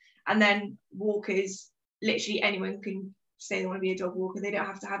not. And then walkers, literally anyone can say they want to be a dog walker. They don't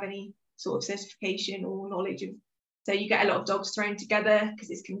have to have any sort of certification or knowledge of. So you get a lot of dogs thrown together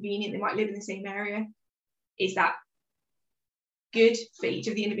because it's convenient. They might live in the same area. Is that good for each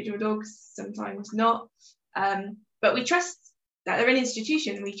of the individual dogs? Sometimes not. But we trust that they're an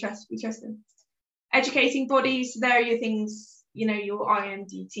institution and we trust them. Educating bodies, there are your things, you know, your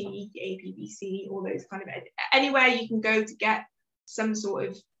IMDT, APBC, all those kind of, anywhere you can go to get some sort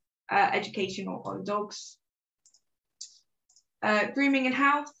of education on dogs. Grooming and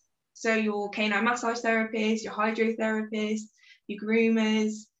health, so your canine massage therapist, your hydrotherapist, your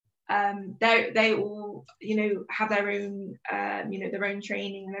groomers, they all, you know, have their own, you know, their own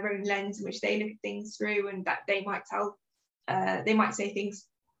training and their own lens in which they look at things through, and that they might say things,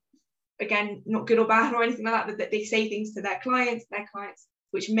 again, not good or bad or anything like that, but that they say things to their clients,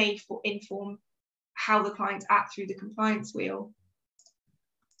 which may inform how the clients act through the compliance wheel.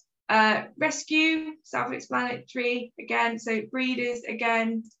 Rescue, self-explanatory, again, so breeders,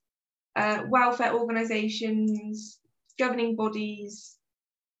 again, welfare organisations, governing bodies,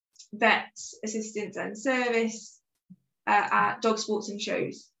 vets, assistance and service, at dog sports and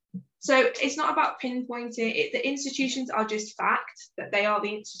shows. So it's not about pinpointing it. The institutions are just fact, that they are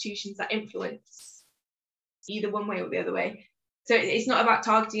the institutions that influence either one way or the other way. So it's not about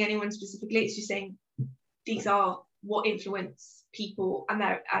targeting anyone specifically. It's just saying these are what influence people and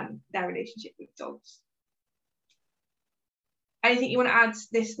their relationship with dogs. Anything you want to add to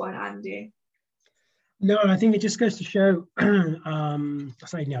this one, Andy? No, I think it just goes to show. I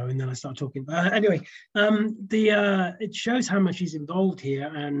say no, and then I start talking. Anyway, it shows how much is involved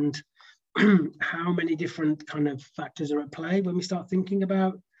here and how many different kind of factors are at play when we start thinking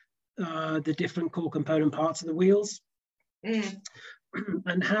about the different core component parts of the wheels.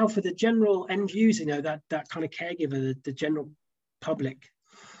 And how for the general end user, you know, that kind of caregiver, the general public,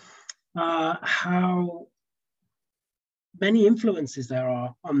 how many influences there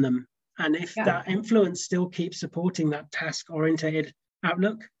are on them. And if that influence still keeps supporting that task-oriented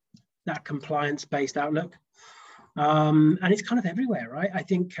outlook, that compliance-based outlook, and it's kind of everywhere, right? I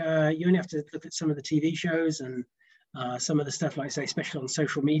think you only have to look at some of the TV shows and some of the stuff, like I say, especially on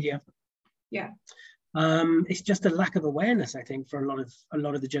social media. Yeah. It's just a lack of awareness, I think, for a lot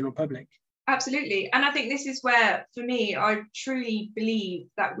of the general public. Absolutely. And I think this is where, for me, I truly believe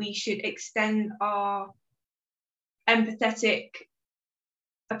that we should extend our empathetic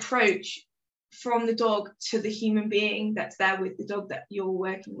approach from the dog to the human being that's there with the dog that you're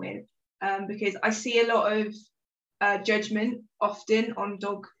working with, because I see a lot of judgment often on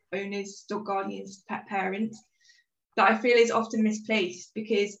dog owners, dog guardians, pet parents, that I feel is often misplaced,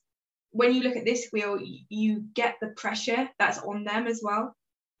 because when you look at this wheel, you get the pressure that's on them as well.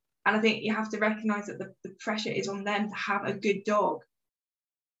 And I think you have to recognize that the pressure is on them to have a good dog.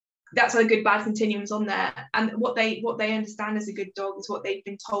 That's a good bad continuum's on there, and what they understand as a good dog is what they've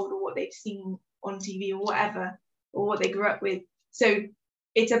been told or what they've seen on TV or whatever, or what they grew up with. So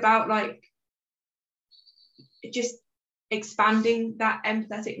it's about like just expanding that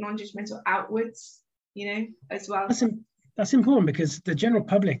empathetic, non-judgmental outwards, you know, as well. That's important, because the general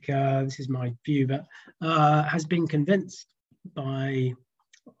public, this is my view, but has been convinced by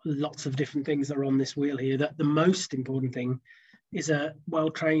lots of different things that are on this wheel here that the most important thing is a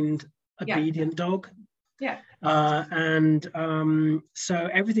well-trained, obedient dog. Yeah. So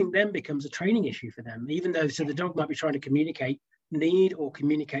everything then becomes a training issue for them, even though, so the dog might be trying to communicate need or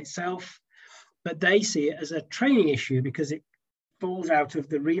communicate self, but they see it as a training issue because it falls out of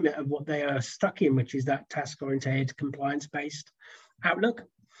the remit of what they are stuck in, which is that task-oriented, compliance-based outlook.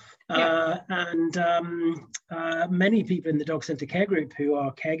 Many people in the dog centre care group who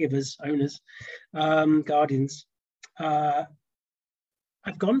are caregivers, owners, guardians,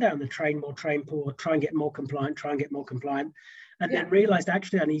 I've gone down the train more, train poor, try and get more compliant, and then realised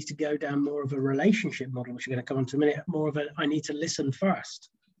actually I need to go down more of a relationship model, which we're going to come on to in a minute, more of a, I need to listen first.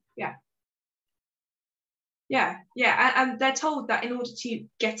 And they're told that in order to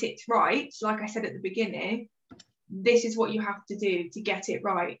get it right, like I said at the beginning, this is what you have to do to get it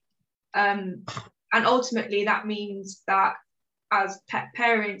right. And ultimately that means that as pet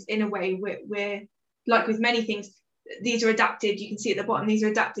parents, in a way, we're like with many things, these are adapted, you can see at the bottom, these are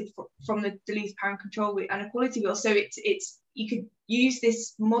adapted from the Duluth Parent Control and Equality Wheel. So it's you could use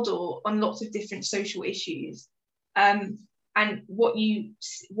this model on lots of different social issues. And what you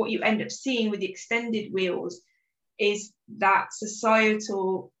end up seeing with the extended wheels is that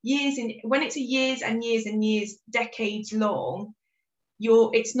societal when it's a years and years and years, decades long,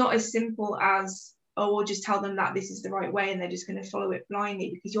 it's not as simple as, oh, we'll just tell them that this is the right way and they're just going to follow it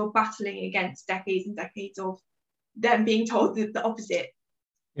blindly, because you're battling against decades and decades of them being told the opposite.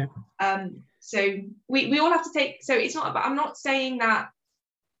 So we all have to take, so it's not about, I'm not saying that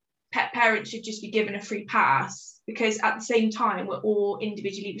pet parents should just be given a free pass, because at the same time we're all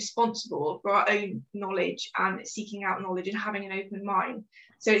individually responsible for our own knowledge and seeking out knowledge and having an open mind.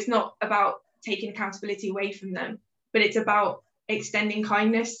 So it's not about taking accountability away from them, but it's about extending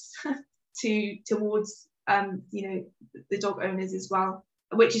kindness towards you know, the dog owners as well,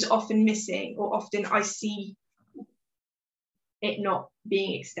 which is often missing, or often I see it not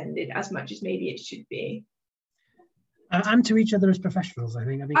being extended as much as maybe it should be. And to each other as professionals, I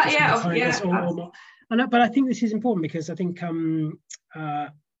think. But I think this is important, because I think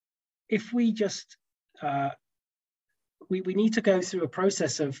if we just we need to go through a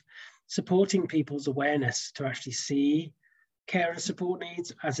process of supporting people's awareness to actually see care and support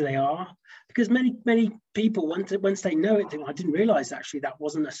needs as they are, because many people, once they know it, think, I didn't realize actually that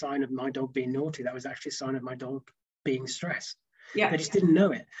wasn't a sign of my dog being naughty, that was actually a sign of my dog being stressed. Yeah, they just didn't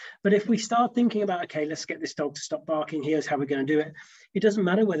know it. But if we start thinking about, okay, let's get this dog to stop barking, here's how we're going to do it, it doesn't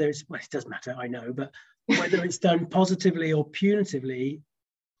matter whether it's, well, it does matter, I know, but whether it's done positively or punitively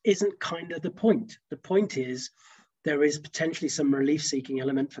isn't kind of the point. The point is there is potentially some relief seeking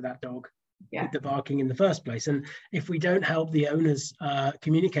element for that dog with the barking in the first place. And if we don't help the owners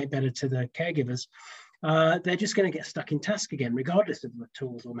communicate better to the caregivers, they're just going to get stuck in task again, regardless of the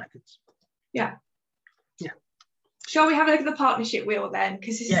tools or methods. Yeah. Shall we have a look at the partnership wheel then?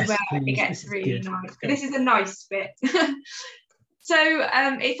 Because this is where it gets really nice. This is a nice bit. So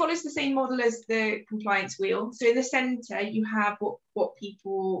it follows the same model as the compliance wheel. So in the centre, you have what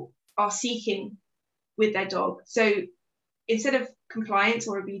people are seeking with their dog. So instead of compliance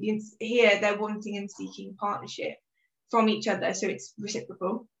or obedience, here they're wanting and seeking partnership from each other. So it's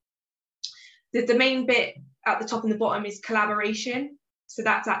reciprocal. The main bit at the top and the bottom is collaboration. So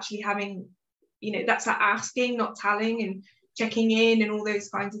that's actually having, you know, that's like asking, not telling, and checking in and all those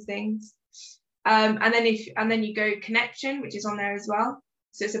kinds of things. And then you go connection, which is on there as well.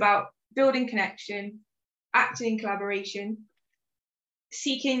 So it's about building connection, acting in collaboration,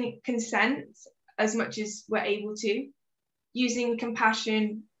 seeking consent as much as we're able to, using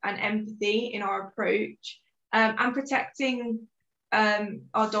compassion and empathy in our approach, and protecting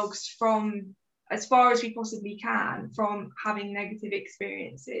our dogs from, as far as we possibly can, from having negative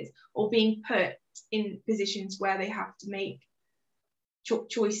experiences or being put in positions where they have to make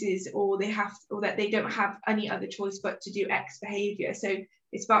choices, or that they don't have any other choice but to do X behaviour. So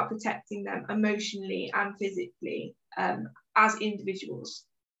it's about protecting them emotionally and physically as individuals.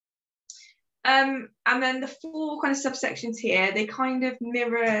 And then the four kind of subsections here, they kind of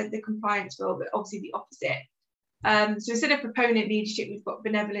mirror the compliance role, but obviously the opposite. So instead of proponent leadership, we've got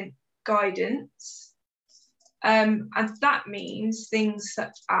benevolent guidance. And that means things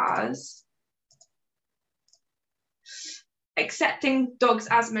such as accepting dogs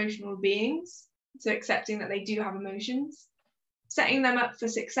as emotional beings, so accepting that they do have emotions, setting them up for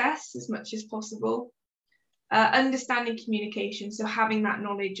success as much as possible, understanding communication, so having that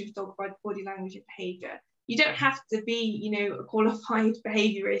knowledge of dog body language and behaviour. You don't have to be, you know, a qualified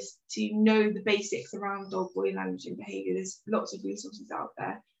behaviourist to know the basics around dog body language and behaviour. There's lots of resources out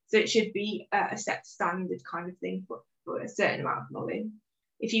there, so it should be a set standard kind of thing for a certain amount of knowledge.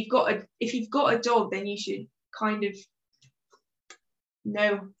 If you've got a dog, then you should kind of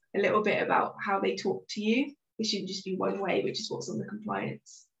know a little bit about how they talk to you. It shouldn't just be one way, which is what's on the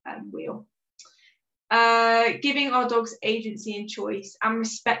compliance wheel. Giving our dogs agency and choice and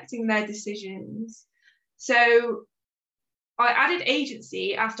respecting their decisions. So I added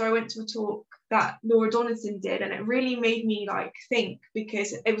agency after I went to a talk that Laura Donaldson did, and it really made me like think,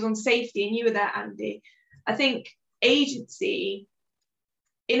 because it was on safety and you were there, Andy. I think agency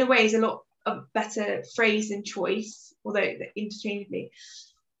in a way is a lot of better phrase than choice, although interchangeably,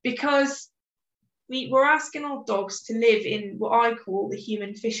 because we're asking our dogs to live in what I call the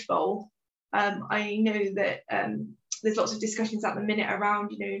human fishbowl. I know that there's lots of discussions at the minute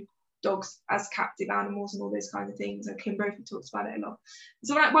around, you know, dogs as captive animals and all those kinds of things, and Kim Brophy talks about it a lot.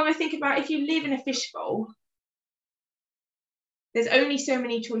 So when I think about, if you live in a fishbowl, there's only so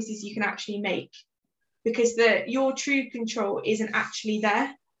many choices you can actually make, because your true control isn't actually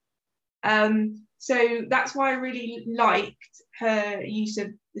there. So that's why I really liked her use of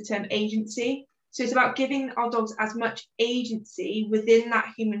the term agency. So it's about giving our dogs as much agency within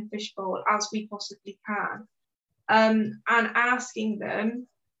that human fishbowl as we possibly can, and asking them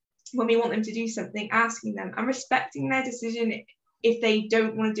when we want them to do something, asking them and respecting their decision if they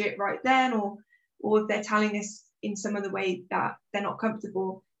don't want to do it right then, or if they're telling us in some other way that they're not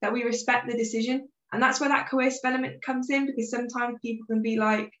comfortable, that we respect the decision. And that's where that coercive element comes in, because sometimes people can be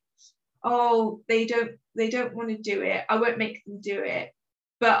like, oh, they don't want to do it, I won't make them do it,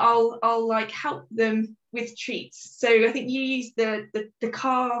 but I'll like help them with treats. So I think you used the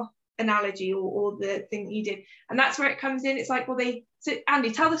car analogy, or the thing that you did, and that's where it comes in. It's like, well, so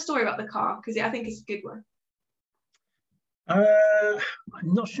Andy, tell the story about the car, because I think it's a good one.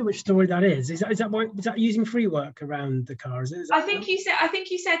 I'm not sure which story that is. Is that using free work around the car? I think you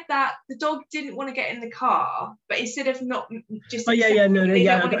said that the dog didn't want to get in the car, but instead of not just. Oh I know.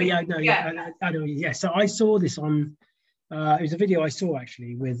 Yeah. So I saw this on. It was a video I saw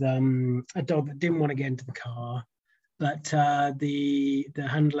actually with a dog that didn't want to get into the car, but the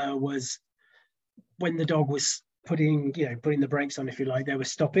handler was, when the dog was putting the brakes on, if you like, they were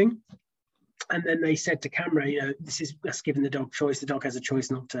stopping. And then they said to camera, that's giving the dog choice. The dog has a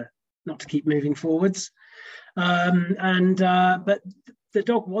choice not to keep moving forwards. But the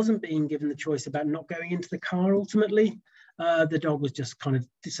dog wasn't being given the choice about not going into the car ultimately. The dog was just kind of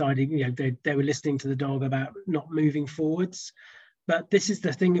deciding, they were listening to the dog about not moving forwards. But this is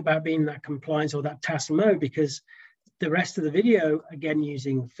the thing about being that compliance or that task mode, because the rest of the video, again,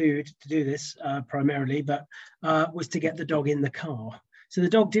 using food to do this primarily, but was to get the dog in the car. So the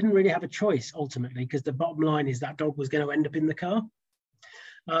dog didn't really have a choice ultimately, because the bottom line is that dog was going to end up in the car.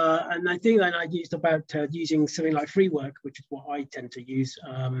 And I think that I used about using something like free work, which is what I tend to use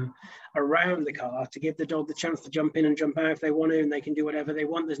around the car, to give the dog the chance to jump in and jump out if they want to, and they can do whatever they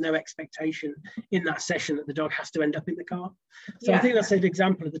want. There's no expectation in that session that the dog has to end up in the car. So I think that's an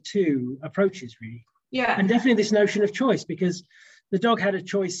example of the two approaches, really. Yeah. And definitely this notion of choice, because the dog had a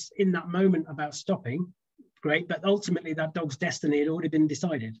choice in that moment about stopping. Great, but ultimately that dog's destiny had already been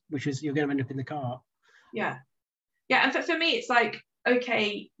decided, which is you're going to end up in the car. Yeah, and for me, it's like,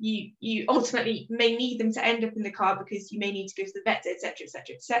 okay, you ultimately may need them to end up in the car because you may need to go to the vet,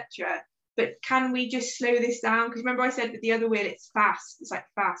 etc. But can we just slow this down? Because remember I said with the other wheel, it's fast. It's like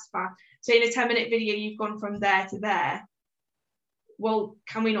fast. So in a 10-minute video, you've gone from there to there. Well,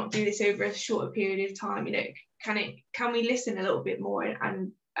 can we not do this over a shorter period of time? Can we listen a little bit more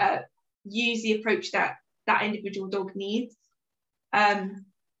and use the approach that individual dog needs? And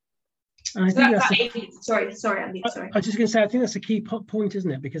I think sorry, Andy. Sorry. I was just going to say, I think that's a key point,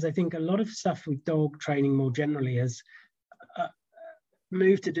 isn't it? Because I think a lot of stuff with dog training more generally has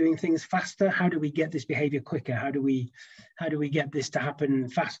moved to doing things faster. How do we get this behavior quicker? How do we get this to happen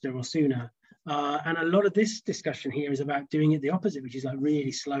faster or sooner? And a lot of this discussion here is about doing it the opposite, which is like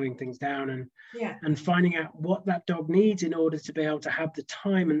really slowing things down and finding out what that dog needs in order to be able to have the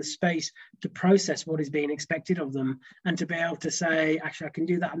time and the space to process what is being expected of them, and to be able to say, actually, I can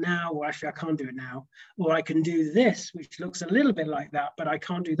do that now, or actually, I can't do it now, or I can do this, which looks a little bit like that, but I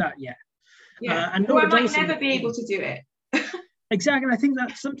can't do that yet. Yeah, or I might never be able to do it. Exactly. And I think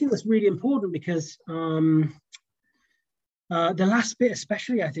that's something that's really important, because the last bit,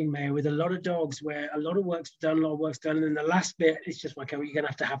 especially, I think, Maya, with a lot of dogs where a lot of work's done, and then the last bit is just like, oh, you're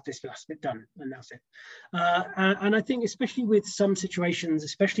going to have this last bit done, and that's it. And I think, especially with some situations,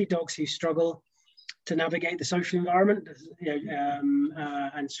 especially dogs who struggle to navigate the social environment,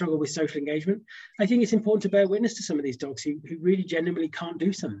 and struggle with social engagement, I think it's important to bear witness to some of these dogs who really genuinely can't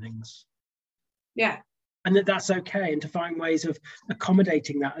do some things. Yeah. And that's okay, and to find ways of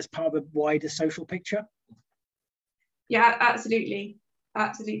accommodating that as part of a wider social picture. Yeah, absolutely. So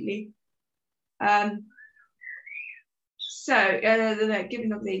giving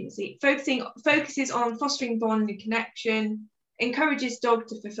dog the agency, focuses on fostering bond and connection, encourages dog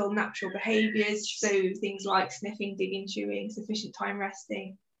to fulfill natural behaviours, so things like sniffing, digging, chewing, sufficient time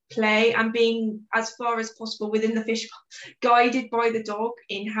resting, play, and being as far as possible within the fish bowl, guided by the dog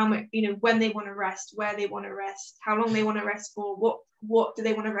in how much, when they want to rest, where they want to rest, how long they want to rest for, what do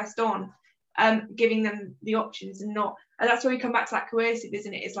they want to rest on. Giving them the options, and that's where we come back to that coercive,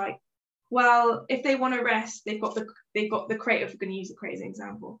 isn't it? It's like, well, if they want to rest, they've got the crate. If we're going to use the crate as an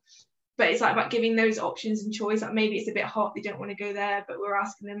example, but it's like about giving those options and choice. Like maybe it's a bit hot, they don't want to go there, but we're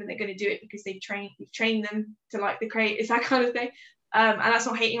asking them, and they're going to do it because we've trained them to like the crate. It's that kind of thing. And that's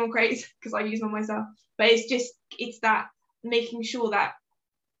not hating on crates, because I use one myself, but it's that making sure that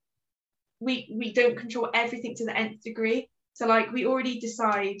we don't control everything to the nth degree. So like, we already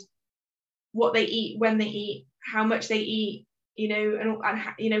decide what they eat, when they eat, how much they eat,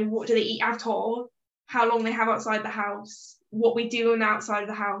 and what do they eat at all, how long they have outside the house, what we do on outside of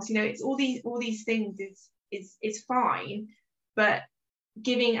the house. It's all these things is fine, but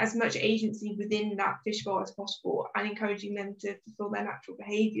giving as much agency within that fishbowl as possible, and encouraging them to fulfill their natural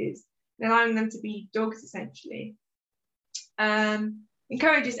behaviours, and allowing them to be dogs essentially.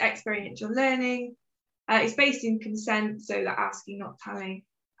 Encourages experiential learning. It's based in consent, so that asking, not telling.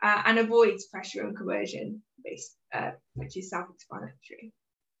 And avoids pressure and coercion, based, which is self-explanatory.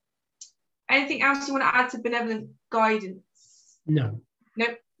 Anything else you want to add to benevolent guidance? No.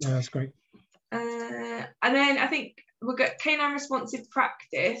 Nope. No, that's great. And then I think we'll get canine responsive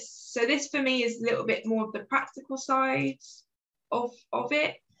practice. So this for me is a little bit more of the practical side of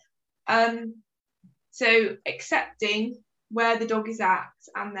it. So accepting where the dog is at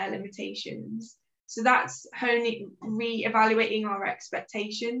and their limitations. So that's re-evaluating our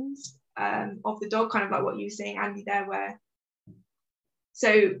expectations of the dog, kind of like what you were saying, Andy, there, where,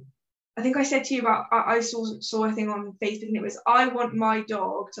 so I think I said to you about, I saw a thing on Facebook, and it was, I want my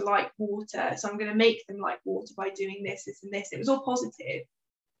dog to like water, so I'm going to make them like water by doing this, this, and this. It was all positive.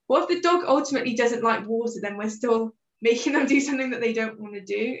 What if the dog ultimately doesn't like water? Then we're still making them do something that they don't want to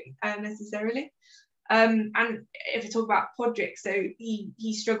do necessarily. And if we talk about Podrick, so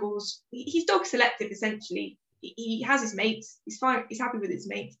he struggles. He's dog selective essentially. He has his mates. He's fine. He's happy with his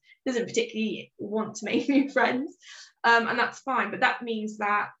mates. Doesn't particularly want to make new friends, and that's fine. But that means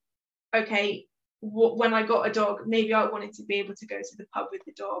that, okay, when I got a dog, maybe I wanted to be able to go to the pub with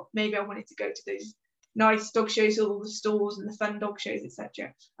the dog. Maybe I wanted to go to those nice dog shows, all the stores and the fun dog shows,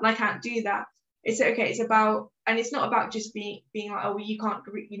 etc. And I can't do that. It's okay. It's about, and it's not about just being like, oh, well, you can't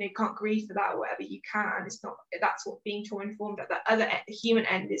grieve for that or whatever. You can. It's not. That's what being trauma informed at that other the human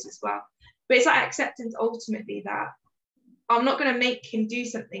end is as well. But it's like acceptance ultimately that I'm not going to make him do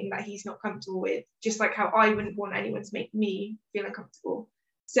something that he's not comfortable with, just like how I wouldn't want anyone to make me feel uncomfortable.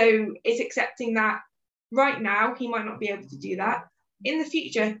 So it's accepting that right now he might not be able to do that. In the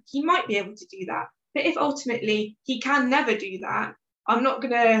future, he might be able to do that. But if ultimately he can never do that, I'm not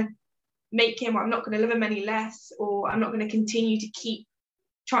going to make him, or I'm not going to love him any less, or I'm not going to continue to keep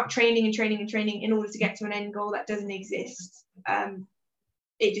training in order to get to an end goal that doesn't exist.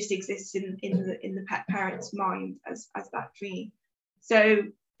 It just exists in the pet parent's mind as that dream. So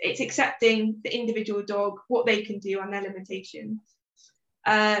it's accepting the individual dog, what they can do and their limitations.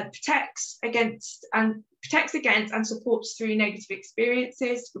 Protects against and supports through negative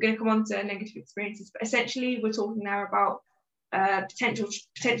experiences. We're going to come on to negative experiences, but essentially we're talking now about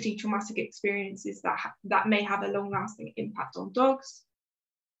potentially traumatic experiences that may have a long-lasting impact on dogs.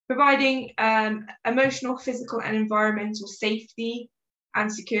 Providing emotional, physical and environmental safety and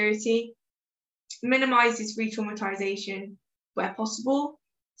security. Minimises re-traumatization where possible.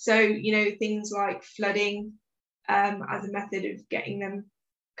 So, things like flooding as a method of getting them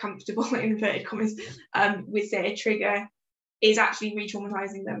comfortable, in inverted commas, with, say, a trigger is actually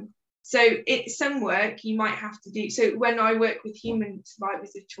re-traumatizing them. So it's some work you might have to do. So when I work with human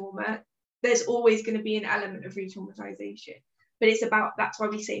survivors of trauma, there's always going to be an element of re-traumatization. But it's about, that's why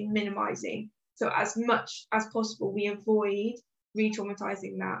we say minimizing. So as much as possible, we avoid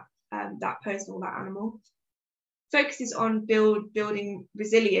re-traumatizing that person or that animal. Focuses on building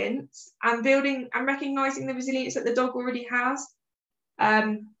resilience and recognizing the resilience that the dog already has.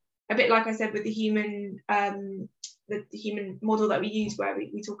 A bit like I said with the human model that we use, where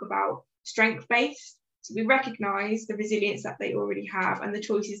we talk about strength-based. So we recognize the resilience that they already have and the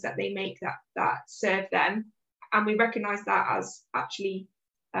choices that they make that serve them, and we recognize that as actually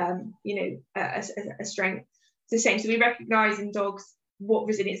a strength. It's the same. So we recognize in dogs what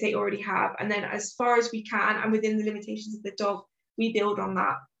resilience they already have, and then as far as we can and within the limitations of the dog, we build on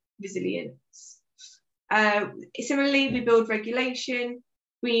that resilience. Similarly, we build regulation.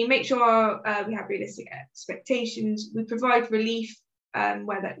 We make sure we have realistic expectations. We provide relief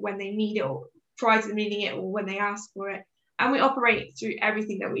when they need it, or prior to them needing it, or when they ask for it. And we operate through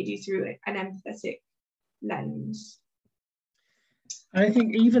everything that we do through an empathetic lens. I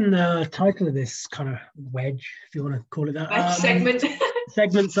think even the title of this kind of wedge, if you want to call it that,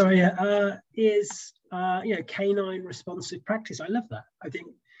 segment, sorry, is canine responsive practice. I love that.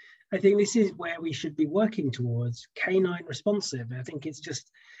 I think this is where we should be working towards, canine responsive. I think it's just,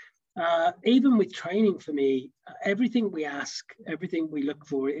 even with training for me, everything we ask, everything we look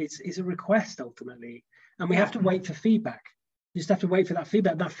for is a request ultimately. And we have to wait for feedback. You just have to wait for that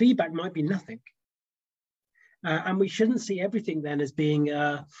feedback. That feedback might be nothing. And we shouldn't see everything then as being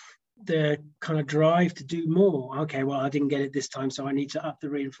the kind of drive to do more. Okay, well, I didn't get it this time, so I need to up the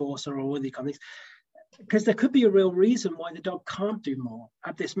reinforcer or all these kind of things. Because there could be a real reason why the dog can't do more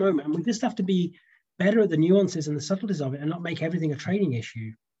at this moment. And we just have to be better at the nuances and the subtleties of it and not make everything a training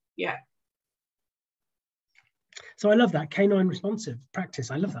issue. Yeah. So I love that, canine responsive practice.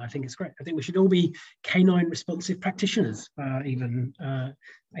 I love that. I think it's great. I think we should all be canine responsive practitioners, even. I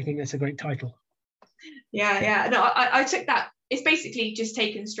think that's a great title. Yeah. No, I took that. It's basically just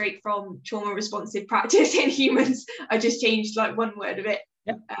taken straight from trauma responsive practice in humans. I just changed like one word of it.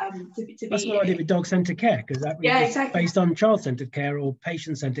 Yep. That's what I did with dog-centered care, because that really exactly. Based on child-centered care or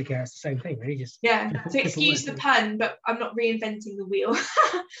patient-centered care, it's the same thing. Really, just so excuse the pun, but I'm not reinventing the wheel.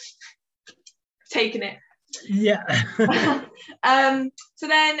 Taking it. Yeah. So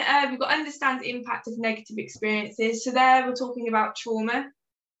then we've got understand the impact of negative experiences. So there we're talking about trauma.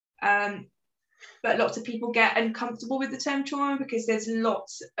 But lots of people get uncomfortable with the term trauma because there's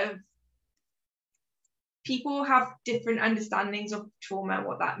lots of people have different understandings of trauma and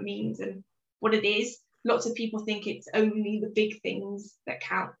what that means and what it is. Lots of people think it's only the big things that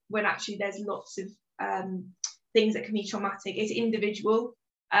count, when actually there's lots of things that can be traumatic. It's individual.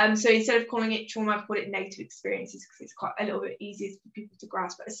 So instead of calling it trauma, I've called it negative experiences, because it's quite a little bit easier for people to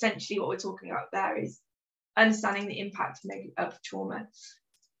grasp. But essentially what we're talking about there is understanding the impact of trauma.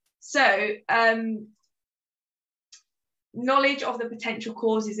 So knowledge of the potential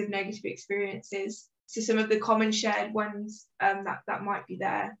causes of negative experiences. So some of the common shared ones that might be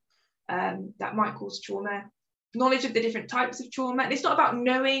there, that might cause trauma. Knowledge of the different types of trauma. And it's not about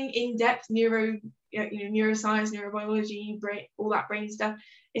knowing in-depth neuroscience, neurobiology, brain, all that brain stuff.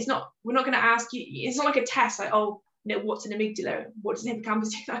 It's not, we're not going to ask you, it's not like a test like, oh, you know, what's an amygdala? What does an hippocampus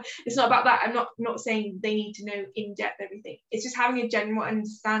do? It's not about that. I'm not saying they need to know in-depth everything. It's just having a general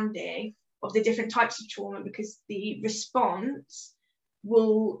understanding of the different types of trauma, because the response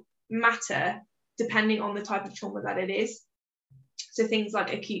will matter depending on the type of trauma that it is. So things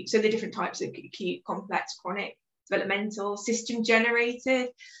like acute, so the different types of acute, complex, chronic, developmental, system generated.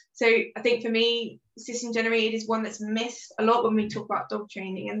 So I think for me, system generated is one that's missed a lot when we talk about dog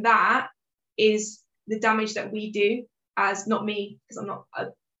training, and that is the damage that we do, as not me, because I'm not a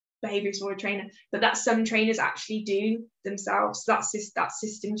behaviourist or a trainer, but that some trainers actually do themselves. That's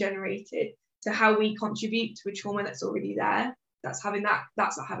system generated. So how we contribute to a trauma that's already there, that's not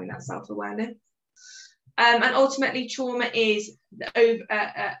having that self-awareness. And ultimately, trauma is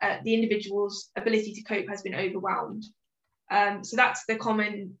the individual's ability to cope has been overwhelmed. So that's the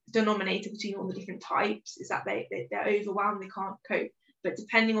common denominator between all the different types, is that they're overwhelmed, they can't cope. But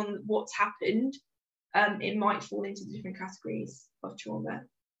depending on what's happened, it might fall into the different categories of trauma.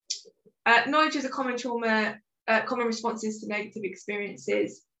 Knowledge is a common trauma, common responses to negative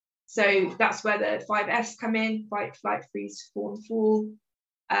experiences. So that's where the 5 Fs come in: fight, flight, freeze, fawn, fall.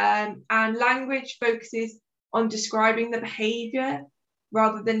 And language focuses on describing the behaviour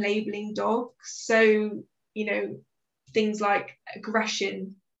rather than labelling dogs. So, you know, things like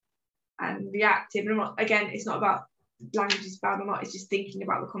aggression and reactive. And again, it's not about language is bad or not, it's just thinking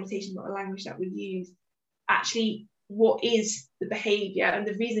about the connotation of the language that we use. Actually, what is the behaviour and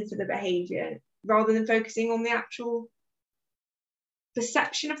the reason for the behaviour, rather than focusing on the actual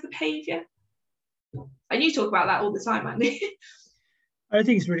perception of the behaviour. And you talk about that all the time, Andy. I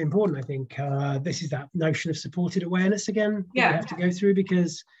think it's really important. I think this is that notion of supported awareness again that we have to go through,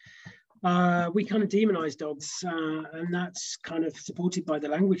 because we kind of demonize dogs, and that's kind of supported by the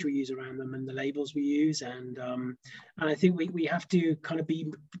language we use around them and the labels we use. And I think we have to kind of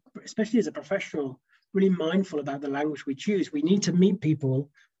be, especially as a professional, really mindful about the language we choose. We need to meet people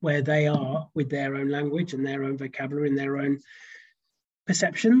where they are with their own language and their own vocabulary and their own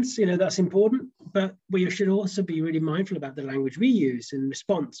perceptions. You know, that's important, but we should also be really mindful about the language we use in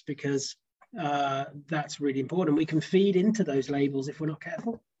response, because that's really important. We can feed into those labels if we're not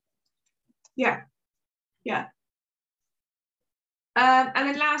careful. And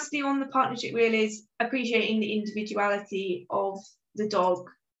then lastly, on the partnership wheel, is appreciating the individuality of the dog.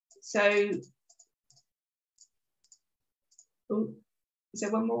 So is there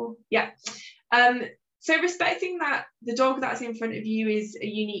one more? So respecting that the dog that's in front of you is a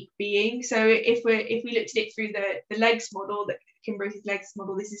unique being. So if we looked at it through the legs model, the Kimbrosis legs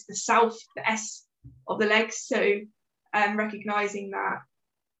model, this is the self, the S of the legs. So recognizing that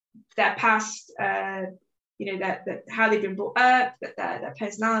their past, that how they've been brought up, that their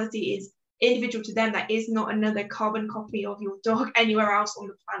personality is individual to them. That is not another carbon copy of your dog anywhere else on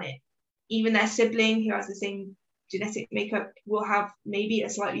the planet. Even their sibling who has the same genetic makeup will have maybe a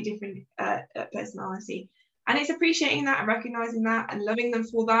slightly different personality. And it's appreciating that and recognizing that and loving them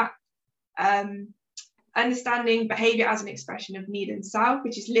for that. Understanding behavior as an expression of need and self,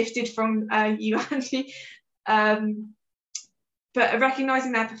 which is lifted from you, Andy. But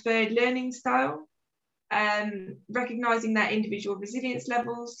recognizing their preferred learning style, recognizing their individual resilience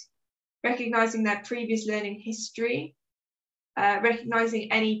levels, recognizing their previous learning history,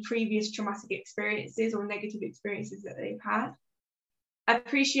 recognizing any previous traumatic experiences or negative experiences that they've had,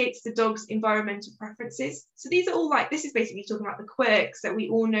 appreciates the dog's environmental preferences. So these are all this is basically talking about the quirks that we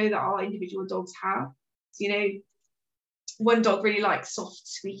all know that our individual dogs have. So, you know, one dog really likes soft,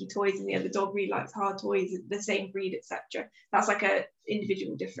 squeaky toys and the other dog really likes hard toys, the same breed, etc. That's like a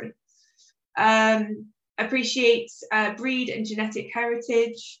individual difference. Appreciates breed and genetic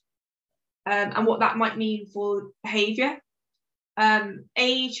heritage, and what that might mean for behavior.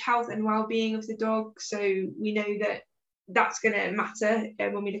 Age, health and well-being of the dog. So we know that that's going to matter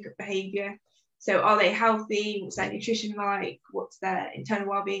when we look at behavior. So are they healthy? What's their nutrition like? What's their internal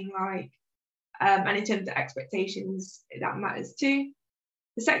well-being like? And in terms of expectations, that matters too.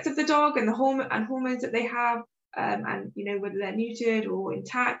 The the sex of the dog and the hormones that they have, and you know, whether they're neutered or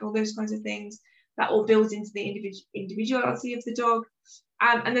intact, all those kinds of things. That all builds into the individuality of the dog,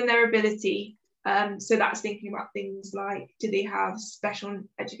 and then their ability. So that's thinking about things like, do they have special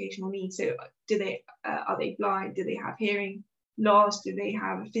educational needs? So do they are they blind? Do they have hearing loss? Do they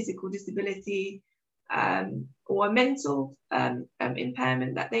have a physical disability, or a mental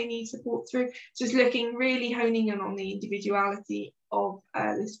impairment that they need support through? So it's really honing in on the individuality of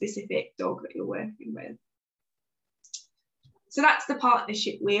the specific dog that you're working with. So that's the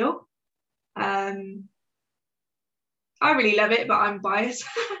partnership wheel. I really love it, but I'm biased.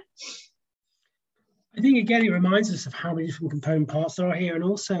 I think again, it reminds us of how many different component parts there are here, and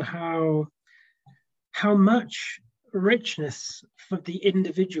also how much richness for the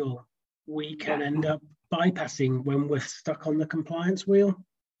individual we can end up bypassing when we're stuck on the compliance wheel.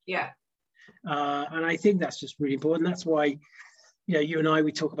 Yeah. And I think that's just really important. That's why, you know, you and I,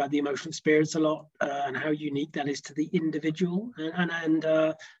 we talk about the emotional experience a lot, and how unique that is to the individual. And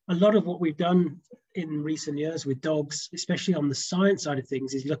a lot of what we've done in recent years with dogs, especially on the science side of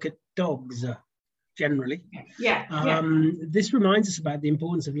things, is look at dogs generally. This reminds us about the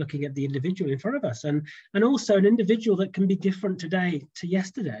importance of looking at the individual in front of us, and also an individual that can be different today to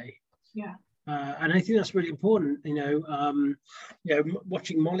yesterday. Yeah. And I think that's really important. You know,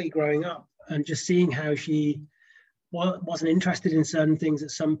 watching Molly growing up and just seeing how she wasn't interested in certain things at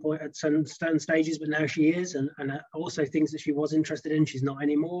some point, at certain stages, but now she is, and also things that she was interested in, she's not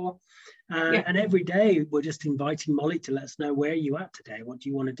anymore. And every day we're just inviting Molly to let us know, where are you at today? What do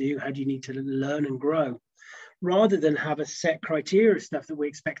you want to do? How do you need to learn and grow? Rather than have a set criteria of stuff that we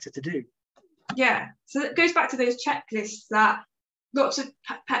expect her to do. Yeah. So it goes back to those checklists that lots of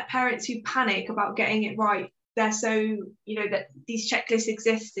pet parents who panic about getting it right. They're so, you know, that these checklists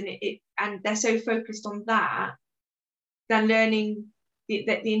exist, and they're so focused on that, than learning the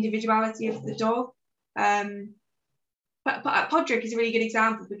individuality of the dog. But Podrick is a really good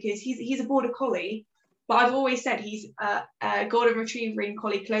example, because he's a border collie, but I've always said he's a golden retriever in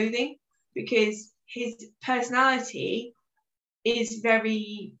collie clothing, because his personality is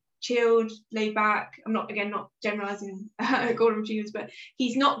very chilled, laid back. I'm not generalizing golden retrievers, but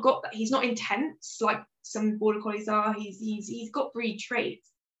he's not intense like some border collies are. He's got breed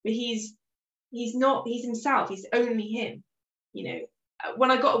traits, but he's himself. He's only him. You know, when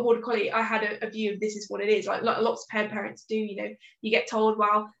I got a border collie, I had a view of this is what it is. Like lots of pet parents do. You know, you get told,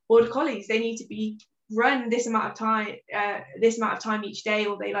 well, border collies, they need to be run this amount of time each day,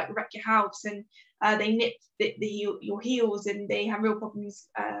 or they like wreck your house, and they nip your heels, and they have real problems,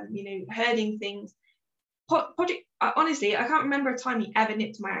 you know, herding things. Podrick, honestly, I can't remember a time he ever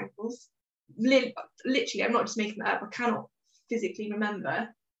nipped my ankles. Literally, I'm not just making that up. I cannot physically remember.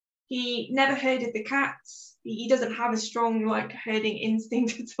 He never herded the cats. He doesn't have a strong like herding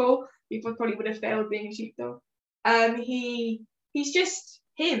instinct at all. People probably would have failed being a sheepdog. He's just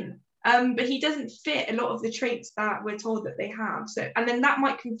him. But he doesn't fit a lot of the traits that we're told that they have. So, and then that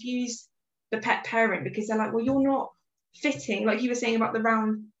might confuse the pet parent, because they're like, well, you're not fitting, like you were saying about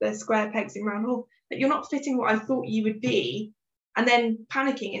the square pegs in round hole, that you're not fitting what I thought you would be, and then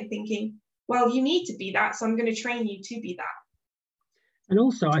panicking and thinking, well, you need to be that, so I'm going to train you to be that. And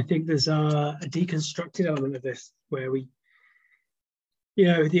also, I think there's a deconstructed element of this, where we, you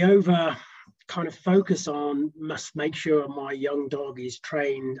know, the over kind of focus on must make sure my young dog is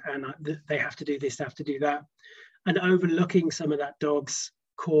trained, and they have to do this, they have to do that, and overlooking some of that dog's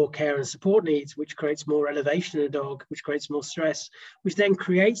core care and support needs, which creates more elevation in a dog, which creates more stress, which then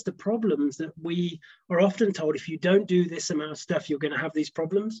creates the problems that we are often told, if you don't do this amount of stuff, you're going to have these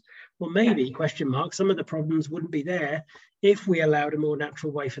problems. Well, maybe, question mark, some of the problems wouldn't be there if we allowed a more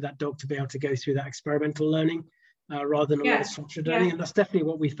natural way for that dog to be able to go through that experimental learning, rather than a lot of structured learning. And that's definitely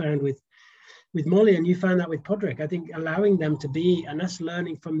what we found with Molly, and you found that with Podrick. I think allowing them to be, and us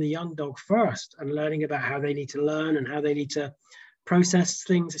learning from the young dog first, and learning about how they need to learn and how they need to process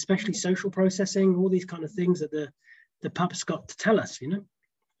things, especially social processing, all these kind of things that the pup's got to tell us, you know.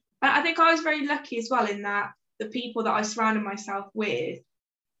 I think I was very lucky as well, in that the people that I surrounded myself with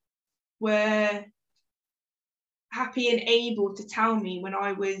were happy and able to tell me when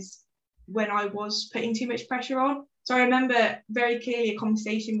I was putting too much pressure on. So I remember very clearly a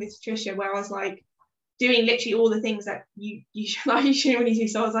conversation with Trisha where I was like doing literally all the things that you should really do.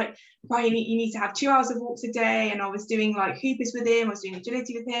 So I was like, right, you need to have 2 hours of walks a day, and I was doing like hoopers with him, I was doing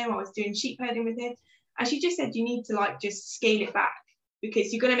agility with him, I was doing sheep herding with him, and she just said, you need to like just scale it back,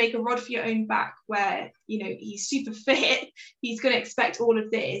 because you're going to make a rod for your own back, where, you know, he's super fit, he's going to expect all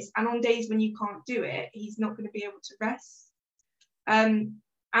of this, and on days when you can't do it, he's not going to be able to rest. And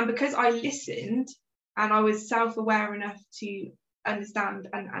because I listened, and I was self-aware enough to understand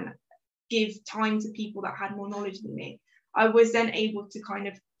and give time to people that had more knowledge than me, I was then able to kind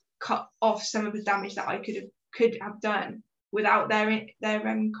of cut off some of the damage that I could have done without their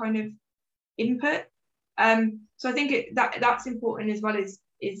kind of input. So I think that's important, as well as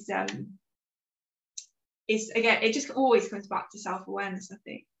is again, it just always comes back to self-awareness, I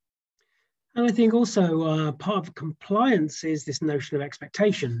think. And I think also part of compliance is this notion of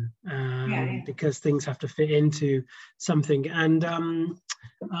expectation, because things have to fit into something, and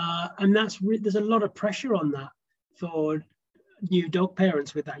there's a lot of pressure on that for new dog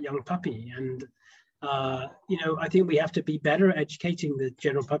parents with that young puppy. And I think we have to be better at educating the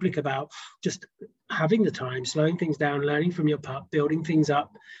general public about just having the time, slowing things down, learning from your pup, building things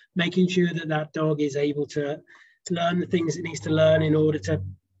up, making sure that dog is able to learn the things it needs to learn in order to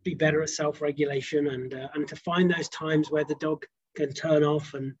be better at self-regulation, and to find those times where the dog can turn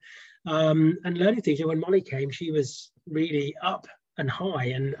off and learning things. When Molly came, she was really up and high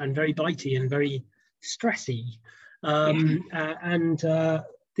and very bitey and very stressy, and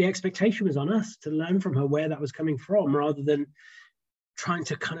the expectation was on us to learn from her where that was coming from, rather than trying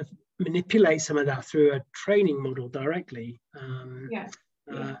to kind of manipulate some of that through a training model directly. And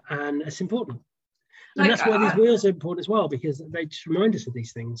it's important. And that's why these wheels are important as well, because they just remind us of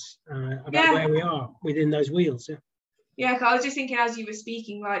these things, about where we are within those wheels. Yeah, I was just thinking as you were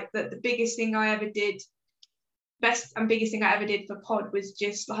speaking, like, that the biggest thing I ever did, best and biggest thing I ever did for Pod was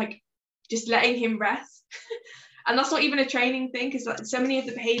just letting him rest. And that's not even a training thing, because like so many of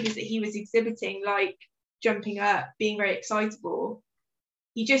the behaviours that he was exhibiting, like jumping up, being very excitable,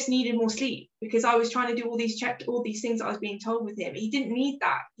 he just needed more sleep, because I was trying to do all these things that I was being told with him. He didn't need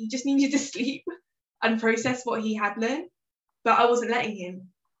that. He just needed to sleep and process what he had learned, but I wasn't letting him.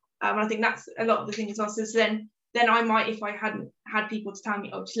 And I think that's a lot of the thing as well. So then I might, if I hadn't had people to tell me,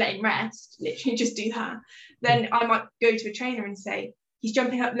 oh, just let him rest, literally just do that, then I might go to a trainer and say, he's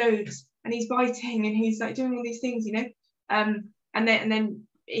jumping up loads and he's biting and he's like doing all these things, and then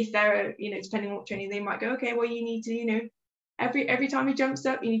if they're, depending on what training, they might go, okay, well, you need to, every time he jumps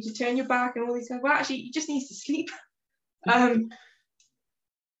up, you need to turn your back and all these things. Well, actually, he just needs to sleep.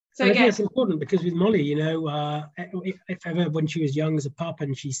 So again, it's important, because with Molly, if ever when she was young as a pup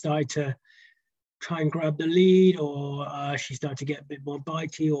and she started to try and grab the lead, or she started to get a bit more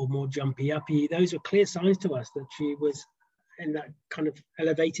bitey or more jumpy uppy, those were clear signs to us that she was in that kind of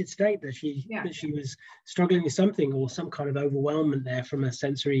elevated state, that she was struggling with something, or some kind of overwhelmment there from a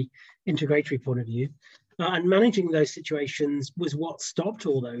sensory integratory point of view. And managing those situations was what stopped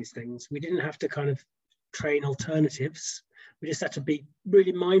all those things. We didn't have to kind of train alternatives. We just had to be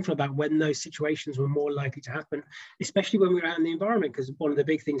really mindful about when those situations were more likely to happen, especially when we were out in the environment, because one of the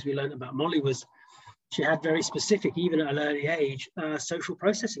big things we learned about Molly was she had very specific, even at an early age, social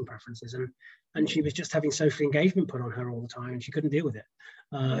processing preferences, and she was just having social engagement put on her all the time, and she couldn't deal with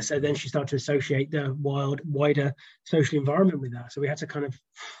it. So then she started to associate the wider social environment with that. So we had to kind of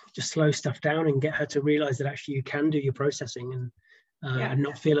just slow stuff down and get her to realize that actually you can do your processing and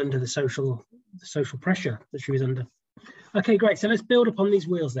not feel under the social pressure that she was under. Okay, great. So let's build upon these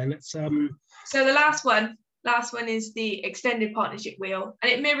wheels then. Let's So the last one is the extended partnership wheel,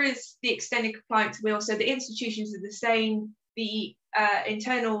 and it mirrors the extended compliance wheel. So the institutions are the same, the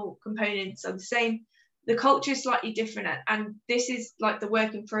internal components are the same, the culture is slightly different, and this is like the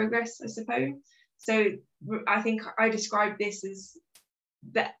work in progress, I suppose. So I think I described this as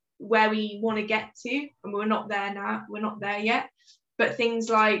that where we want to get to, and we're not there now, we're not there yet. But things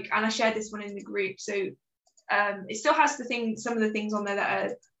like, and I shared this one in the group, so it still has some of the things on there that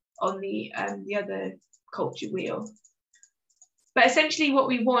are on the other culture wheel. But essentially what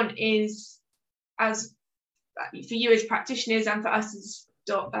we want is, as for you as practitioners and for us as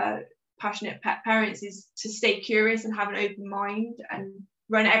passionate pet parents, is to stay curious and have an open mind and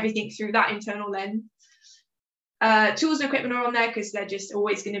run everything through that internal lens. Tools and equipment are on there because they're just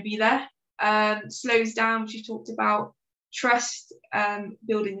always going to be there. Slows down, which you talked about. Trust,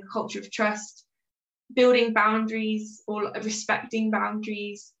 building a culture of trust, building boundaries or respecting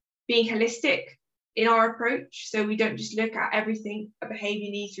boundaries, being holistic in our approach. So we don't just look at everything a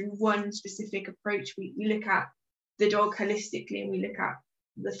behaviour needs through one specific approach. We look at the dog holistically, and we look at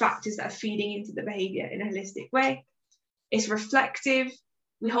the factors that are feeding into the behaviour in a holistic way. It's reflective.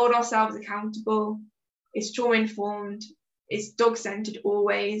 We hold ourselves accountable. It's trauma-informed. It's dog-centred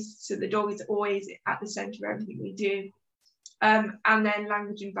always. So the dog is always at the centre of everything we do. And then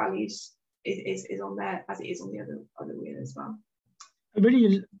language and values is on there, as it is on the other wheel as well. A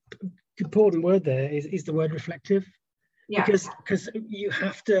really important word there is the word reflective. Yeah. Because you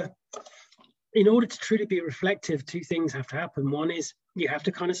have to, in order to truly be reflective, two things have to happen. One is you have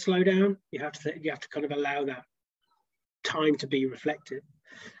to kind of slow down. You have to kind of allow that time to be reflective.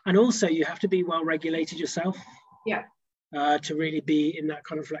 And also you have to be well regulated yourself. Yeah. To really be in that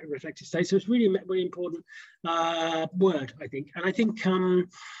kind of reflective state. So it's really, really important word, I think. And I think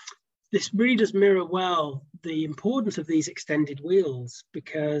this really does mirror well the importance of these extended wheels,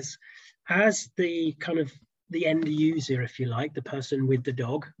 because as the kind of the end user, if you like, the person with the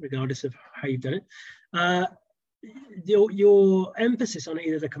dog, regardless of how you've done it, your emphasis on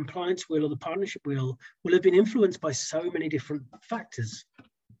either the compliance wheel or the partnership wheel will have been influenced by so many different factors.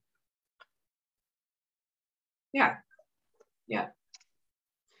 Yeah. Yeah.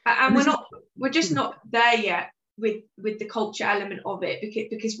 And we're just not there yet with the culture element of it,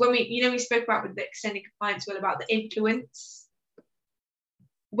 because when we spoke about with the extended compliance wheel about the influence,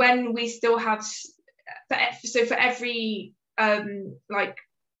 when we still have for every like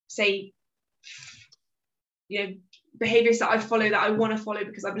say behaviors that I follow, that I want to follow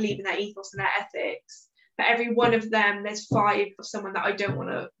because I believe in their ethos and their ethics, for every one of them there's 5 of someone that I don't want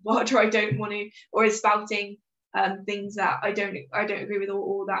to watch, or I don't want to, or is spouting things that I don't agree with,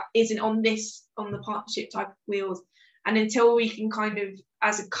 or that isn't on the partnership type of wheels. And until we can kind of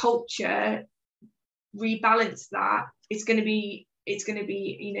as a culture rebalance that, it's going to be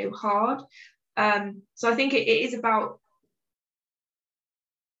hard. So I think it is about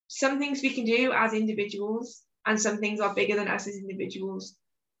some things we can do as individuals, and some things are bigger than us as individuals,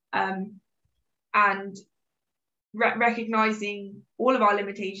 and recognizing all of our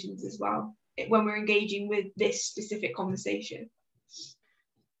limitations as well when we're engaging with this specific conversation.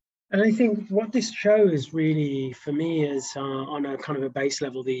 And I think what this shows really for me is on a kind of a base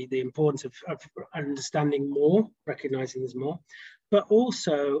level, the importance of understanding more, recognizing there's more, but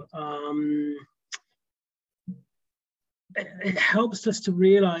also it helps us to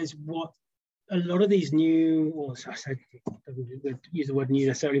realize what a lot of these new, or I said, I don't use the word new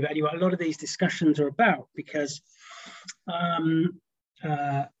necessarily, but anyway, a lot of these discussions are about, because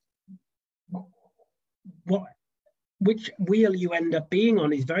which wheel you end up being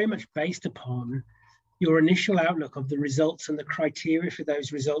on is very much based upon your initial outlook of the results and the criteria for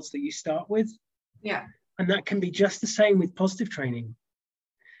those results that you start with. Yeah. And that can be just the same with positive training.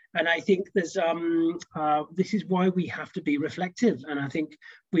 And I think there's this is why we have to be reflective. And I think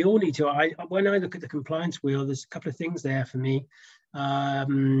we all need to. When I look at the compliance wheel, there's a couple of things there for me. I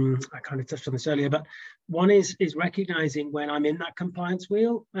kind of touched on this earlier, but one is recognizing when I'm in that compliance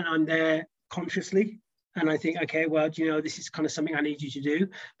wheel and I'm there consciously. And I think, okay, well, this is kind of something I need you to do,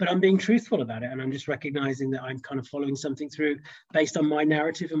 but I'm being truthful about it. And I'm just recognizing that I'm kind of following something through based on my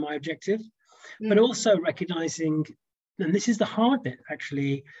narrative and my objective, but also recognizing, and this is the hard bit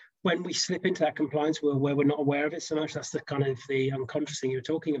actually, when we slip into that compliance wheel where we're not aware of it so much. That's the kind of the unconscious thing you're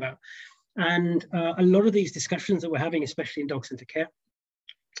talking about. And a lot of these discussions that we're having, especially in dog centre care,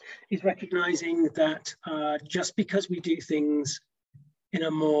 is recognizing that just because we do things in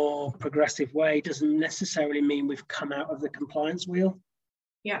a more progressive way doesn't necessarily mean we've come out of the compliance wheel.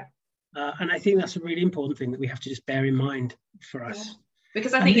 Yeah. And I think that's a really important thing that we have to just bear in mind for us. Yeah.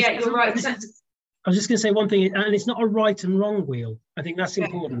 Because I think, you're right. I was just going to say one thing, and it's not a right and wrong wheel. I think that's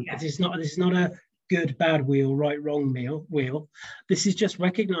important. Yeah. This is not a good, bad wheel, right, wrong wheel. This is just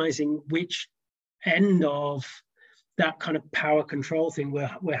recognizing which end of that kind of power control thing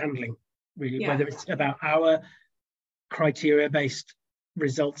we're handling, really, whether it's about our criteria-based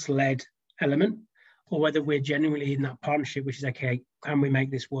results-led element, or whether we're genuinely in that partnership, which is, okay, can we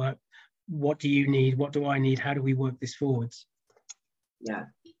make this work? What do you need? What do I need? How do we work this forwards?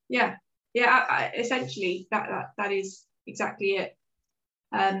 Yeah. Essentially, that is exactly it.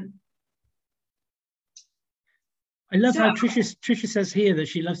 I love how Trisha says here that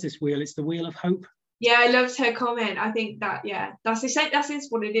she loves this wheel. It's the wheel of hope. Yeah, I loved her comment. I think that that's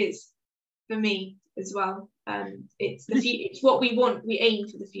what it is for me as well. It's what we want. We aim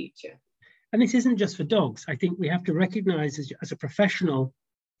for the future. And this isn't just for dogs. I think we have to recognize as a professional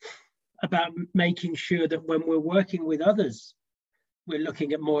about making sure that when we're working with others, we're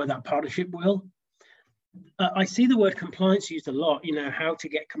looking at more of that partnership wheel. I see the word compliance used a lot, how to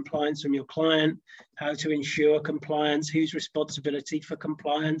get compliance from your client, how to ensure compliance, whose responsibility for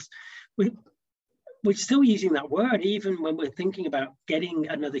compliance. We're still using that word even when we're thinking about getting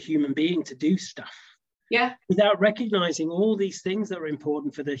another human being to do stuff. Yeah. Without recognizing all these things that are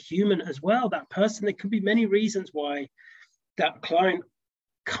important for the human as well, that person. There could be many reasons why that client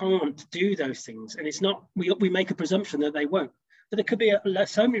can't do those things. And it's not, we make a presumption that they won't. But there could be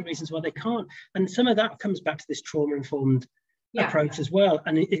so many reasons why they can't. And some of that comes back to this trauma-informed approach as well.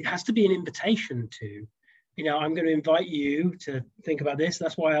 And it has to be an invitation to, I'm going to invite you to think about this.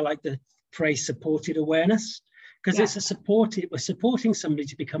 That's why I like the phrase supported awareness, because it's we're supporting somebody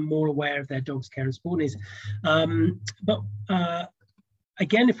to become more aware of their dog's care and sport needs. But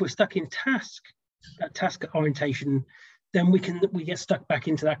again, if we're stuck in task orientation, then we get stuck back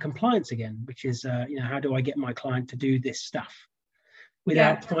into that compliance again, which is, how do I get my client to do this stuff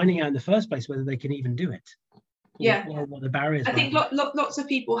without finding out in the first place whether they can even do it? Or what the barriers are. I think lots of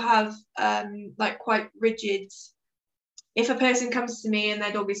people have like quite rigid, if a person comes to me and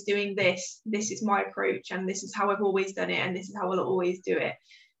their dog is doing this is my approach, and this is how I've always done it, and this is how I'll always do it.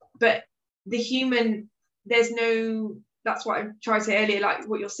 But the human, that's what I tried to say earlier, like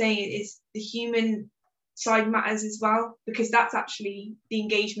what you're saying is the human side matters as well, because that's actually the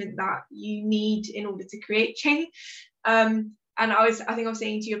engagement that you need in order to create change. And I think I was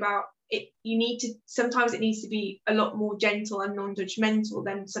saying to you about it, sometimes it needs to be a lot more gentle and non-judgmental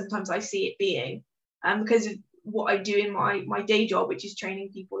than sometimes I see it being, because of what I do in my day job, which is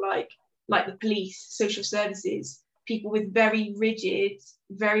training people like the police, social services, people with very rigid,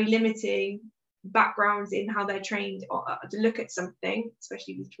 very limiting backgrounds in how they're trained to look at something,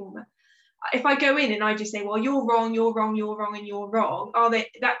 especially with trauma. If I go in and I just say, well, you're wrong, you're wrong, you're wrong, and you're wrong,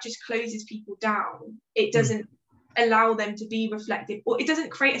 that just closes people down. It doesn't allow them to be reflective, or it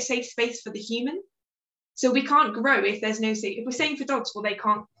doesn't create a safe space for the human. So we can't grow if there's no safe. If we're saying for dogs, well, we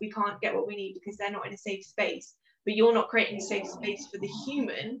can't get what we need because they're not in a safe space. But you're not creating a safe space for the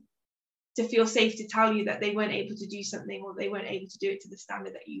human to feel safe to tell you that they weren't able to do something, or they weren't able to do it to the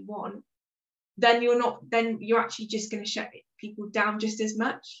standard that you want. Then you're actually just going to shut people down just as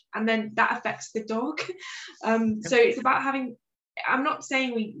much, and then that affects the dog. So it's about having. I'm not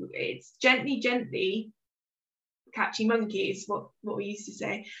saying it's gently. Catchy monkey is what we used to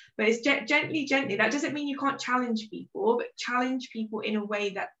say, but it's gently. That doesn't mean you can't challenge people, but challenge people in a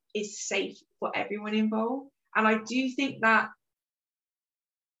way that is safe for everyone involved. And I do think that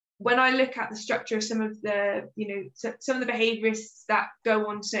when I look at the structure of some of the behaviorists that go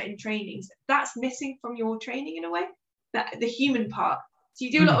on certain trainings, that's missing from your training in a way, that the human part. So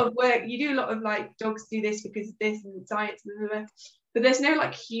you do a lot of work, you do a lot of like dogs do this because of this and science, blah, blah, blah. But there's no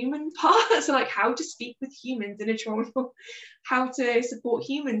like human part. So like how to speak with humans in a trauma, how to support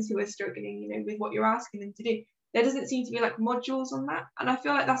humans who are struggling, with what you're asking them to do. There doesn't seem to be like modules on that. And I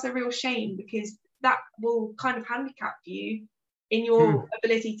feel like that's a real shame, because that will kind of handicap you in your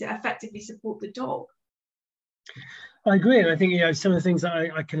ability to effectively support the dog. I agree, and I think some of the things that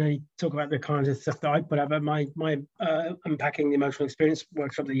I can only talk about the kind of stuff that I put out, but my unpacking the emotional experience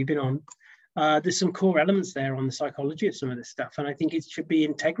workshop that you've been on. There's some core elements there on the psychology of some of this stuff, and I think it should be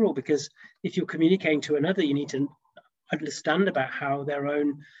integral, because if you're communicating to another, you need to understand about how their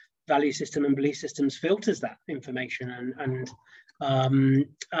own value system and belief systems filters that information,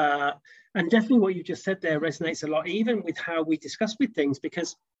 and definitely what you just said there resonates a lot, even with how we discuss with things,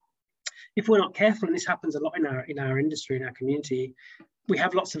 because if we're not careful, and this happens a lot in our industry, in our community, we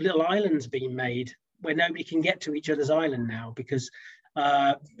have lots of little islands being made where nobody can get to each other's island now, because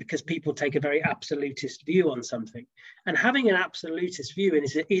people take a very absolutist view on something. And having an absolutist view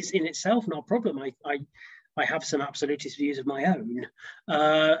is in itself not a problem. I have some absolutist views of my own,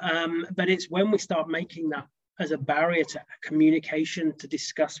 but it's when we start making that as a barrier to communication, to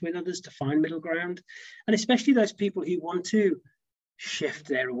discuss with others, to find middle ground, and especially those people who want to shift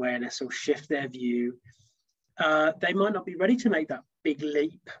their awareness or shift their view, they might not be ready to make that big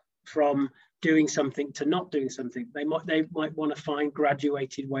leap from doing something to not doing something. They might want to find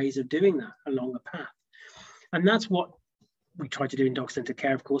graduated ways of doing that along the path. And that's what we try to do in dog-centered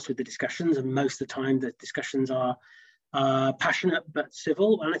care, of course, with the discussions. And most of the time the discussions are passionate but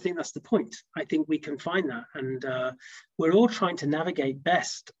civil. And I think that's the point. I think we can find that. And we're all trying to navigate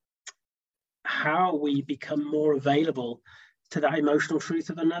best how we become more available to that emotional truth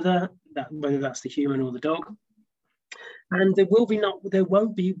of another, whether that's the human or the dog. And there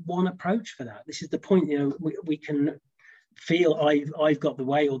won't be one approach for that. This is the point. We can feel I've got the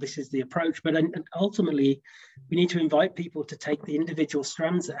way, or this is the approach, but ultimately we need to invite people to take the individual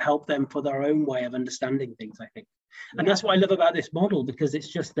strands that help them for their own way of understanding things, I think. And that's what I love about this model, because it's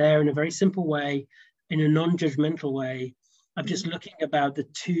just there in a very simple way, in a non-judgmental way, of just looking about the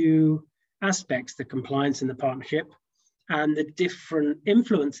two aspects, the compliance and the partnership, and the different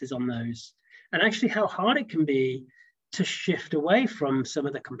influences on those, and actually how hard it can be to shift away from some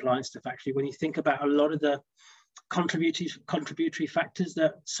of the compliance stuff, actually, when you think about a lot of the contributory factors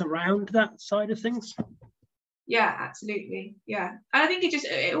that surround that side of things. Yeah, absolutely. Yeah. And I think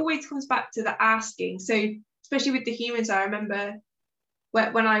it always comes back to the asking. So especially with the humans, I remember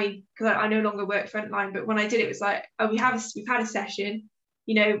because I no longer work frontline, but when I did, it was like, oh, we've had a session,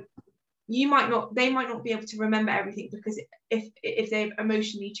 they might not be able to remember everything, because if they're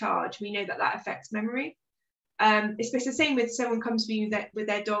emotionally charged, we know that affects memory. it's the same with someone comes to me with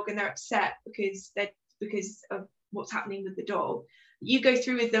their dog and they're upset because of what's happening with the dog. You go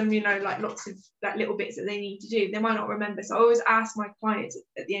through with them, you know, like lots of like little bits that they need to do. They might not remember. So I always ask my clients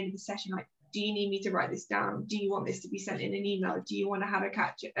at the end of the session, like, do you need me to write this down? Do you want this to be sent in an email? Do you want to have a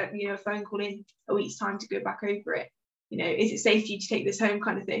phone call in a week's time to go back over it? You know, is it safe for you to take this home,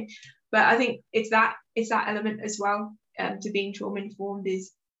 kind of thing? But I think it's that element as well, to being trauma informed,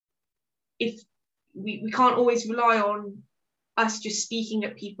 is if we can't always rely on us just speaking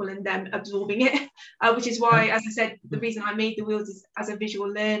at people and them absorbing it, which is why, as I said, the reason I made the wheels is as a visual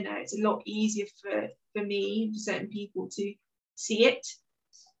learner, it's a lot easier for me, for certain people, to see it.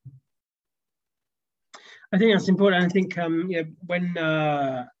 I think that's important. I think when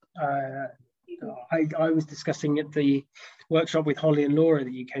I was discussing at the workshop with Holly and Laura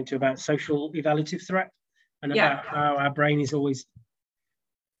that you came to about social evaluative threat, and about how our brain is always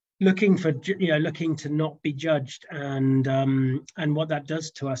looking to not be judged, and what that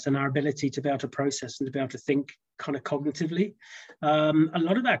does to us and our ability to be able to process and to be able to think kind of cognitively. A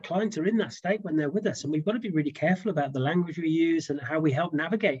lot of our clients are in that state when they're with us, and we've got to be really careful about the language we use and how we help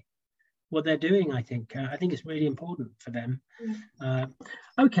navigate what they're doing. I think it's really important for them.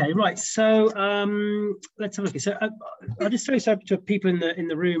 Okay, right. So let's have a look. So I'll just throw this up to people in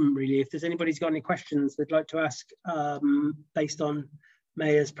the room. Really, if there's anybody's got any questions they'd like to ask based on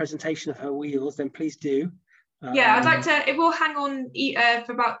Maya's presentation of her wheels, then please do. Yeah, I'd like to. It will hang on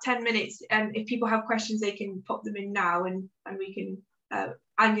for about 10 minutes. If people have questions, they can pop them in now, and we can.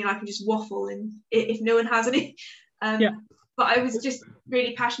 Andy and I can just waffle, and if no one has any. But I was just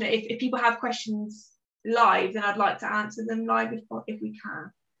really passionate. If people have questions live, then I'd like to answer them live if we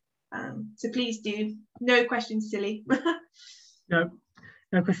can. So please do. No questions silly. No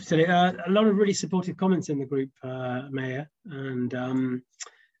questions silly. A lot of really supportive comments in the group, Maya, and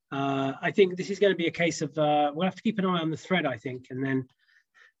I think this is going to be a case of we'll have to keep an eye on the thread, I think, and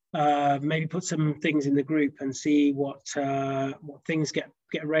then maybe put some things in the group and see what things get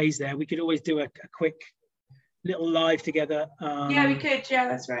raised there. We could always do a quick little live together. Yeah, we could. Yeah,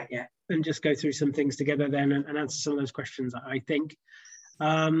 that's right. Yeah, and just go through some things together then and answer some of those questions, I think.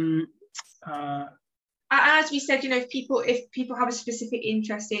 As we said, you know, if people have a specific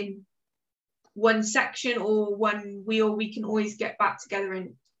interest in one section or one wheel, we can always get back together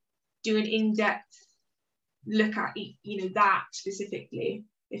and do an in-depth look at, you know, that specifically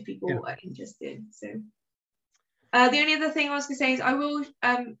if people are interested. So the only other thing I was going to say is I will,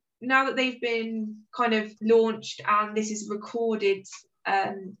 now that they've been kind of launched and this is recorded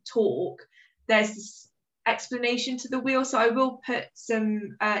talk, there's this explanation to the wheel, so I will put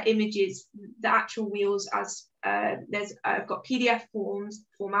some images, the actual wheels, as I've got PDF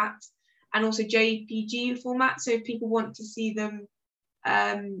format and also JPG format, so if people want to see them,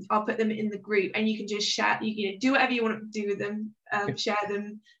 I'll put them in the group and you can just share, you know, do whatever you want to do with them, share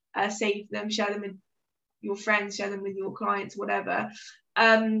them, save them, share them with your friends, share them with your clients, whatever,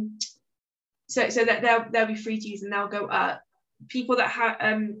 so that they'll be free to use and they'll go up. People that have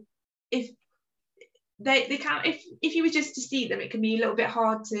if they can't, if you were just to see them, it can be a little bit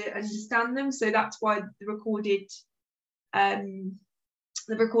hard to understand them, so that's why the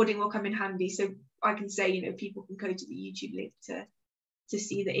recording will come in handy, so I can say, you know, people can go to the YouTube link to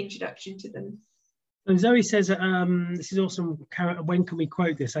see the introduction to them. And Zoe says, this is awesome. When can we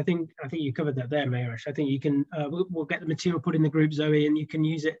quote this? I think you covered that there, Mayrish. I think you can. We'll get the material put in the group, Zoe, and you can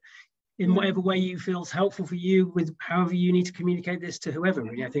use it in whatever way you feel is helpful for you, with however you need to communicate this to whoever.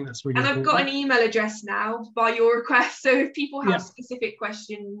 Really, I think that's really. And important. I've got an email address now by your request, so if people have specific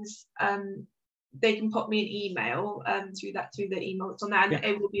questions, they can pop me an email through the email that's on there, and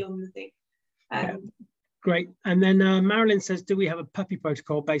it will be on the thing. Great. And then Marilyn says, do we have a puppy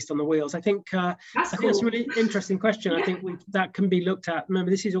protocol based on the wheels? I think that's a really interesting question. I think that can be looked at. Remember,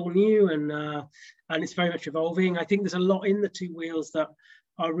 this is all new and it's very much evolving. I think there's a lot in the two wheels that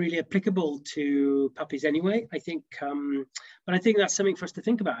are really applicable to puppies anyway. I think, but I think that's something for us to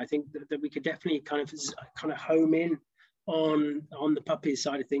think about. I think that we could definitely kind of home in on the puppies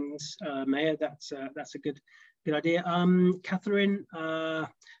side of things. Maya, that's a good idea. Catherine,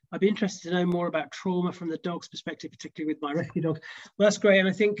 I'd be interested to know more about trauma from the dog's perspective, particularly with my rescue dog. Well, that's great. And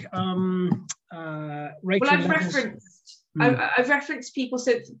I think Rachel, I've referenced people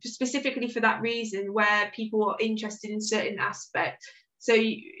specifically for that reason, where people are interested in certain aspects. So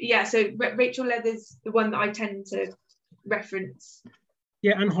yeah, so Rachel Leather's the one that I tend to reference.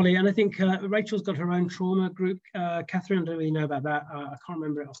 Yeah, and Holly, and I think Rachel's got her own trauma group. Catherine, I don't really know about that. I can't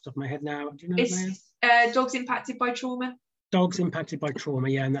remember it off the top of my head now. Do you know? It's Dogs Impacted by Trauma. Dogs Impacted by Trauma,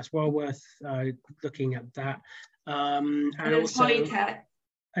 yeah, and that's well worth looking at that. And also Holly Tet.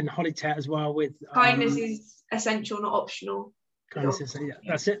 and Holly Tet as well with kindness is essential, not optional. Kindness is, yeah,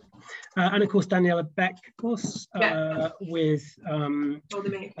 that's it. And of course Daniela Beck, of course, with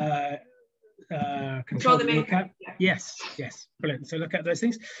Control the Meerkat. Yes, brilliant. So look at those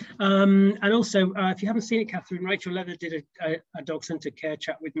things. And also, if you haven't seen it, Catherine, Rachel Leather did a dog centered care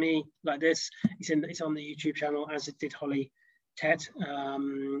chat with me like this. It's on the YouTube channel, as it did Holly Tet.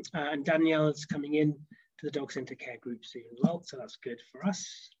 And Danielle's coming in to the dog centered care group soon as well, so that's good for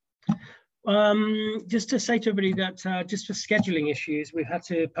us. Just to say to everybody that just for scheduling issues, we've had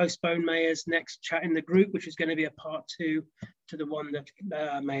to postpone Maya's next chat in the group, which is going to be a part 2 to the one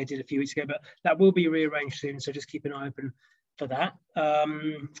that Maya did a few weeks ago, but that will be rearranged soon, so just keep an eye open for that.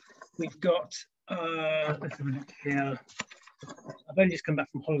 We've got let's have a look here. I've only just come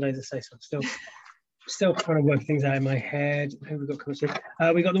back from holidays, I say, so I'm still trying to work things out in my head. Who we've got coming soon?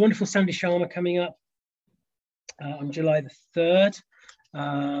 We've got the wonderful Sandy Sharma coming up on July the 3rd.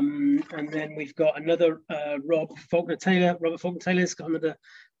 And then we've got another Robert Faulkner Taylor's got another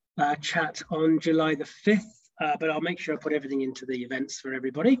chat on July the 5th, but I'll make sure I put everything into the events for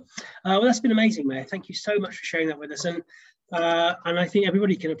everybody. Well, that's been amazing, Maya. Thank you so much for sharing that with us. And I think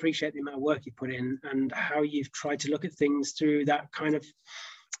everybody can appreciate the amount of work you put in and how you've tried to look at things through that kind of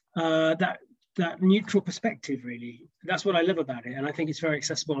that neutral perspective, really. That's what I love about it. And I think it's very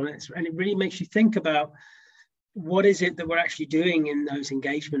accessible, and it really makes you think about what is it that we're actually doing in those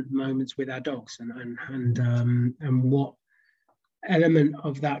engagement moments with our dogs, and what element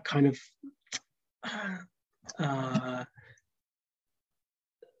of that kind of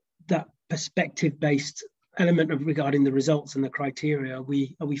that perspective-based element of regarding the results and the criteria are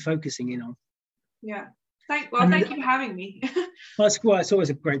we focusing in on? Yeah. Thank you for having me. Well, it's always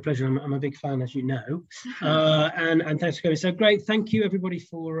a great pleasure. I'm a big fan, as you know, and thanks for coming. So great, thank you everybody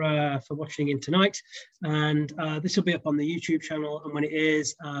for watching in tonight. And this will be up on the YouTube channel, and when it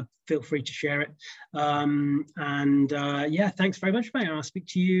is, feel free to share it. Yeah, thanks very much, Maya. I'll speak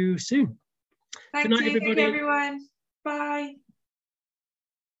to you soon. Thank you, everyone. Bye.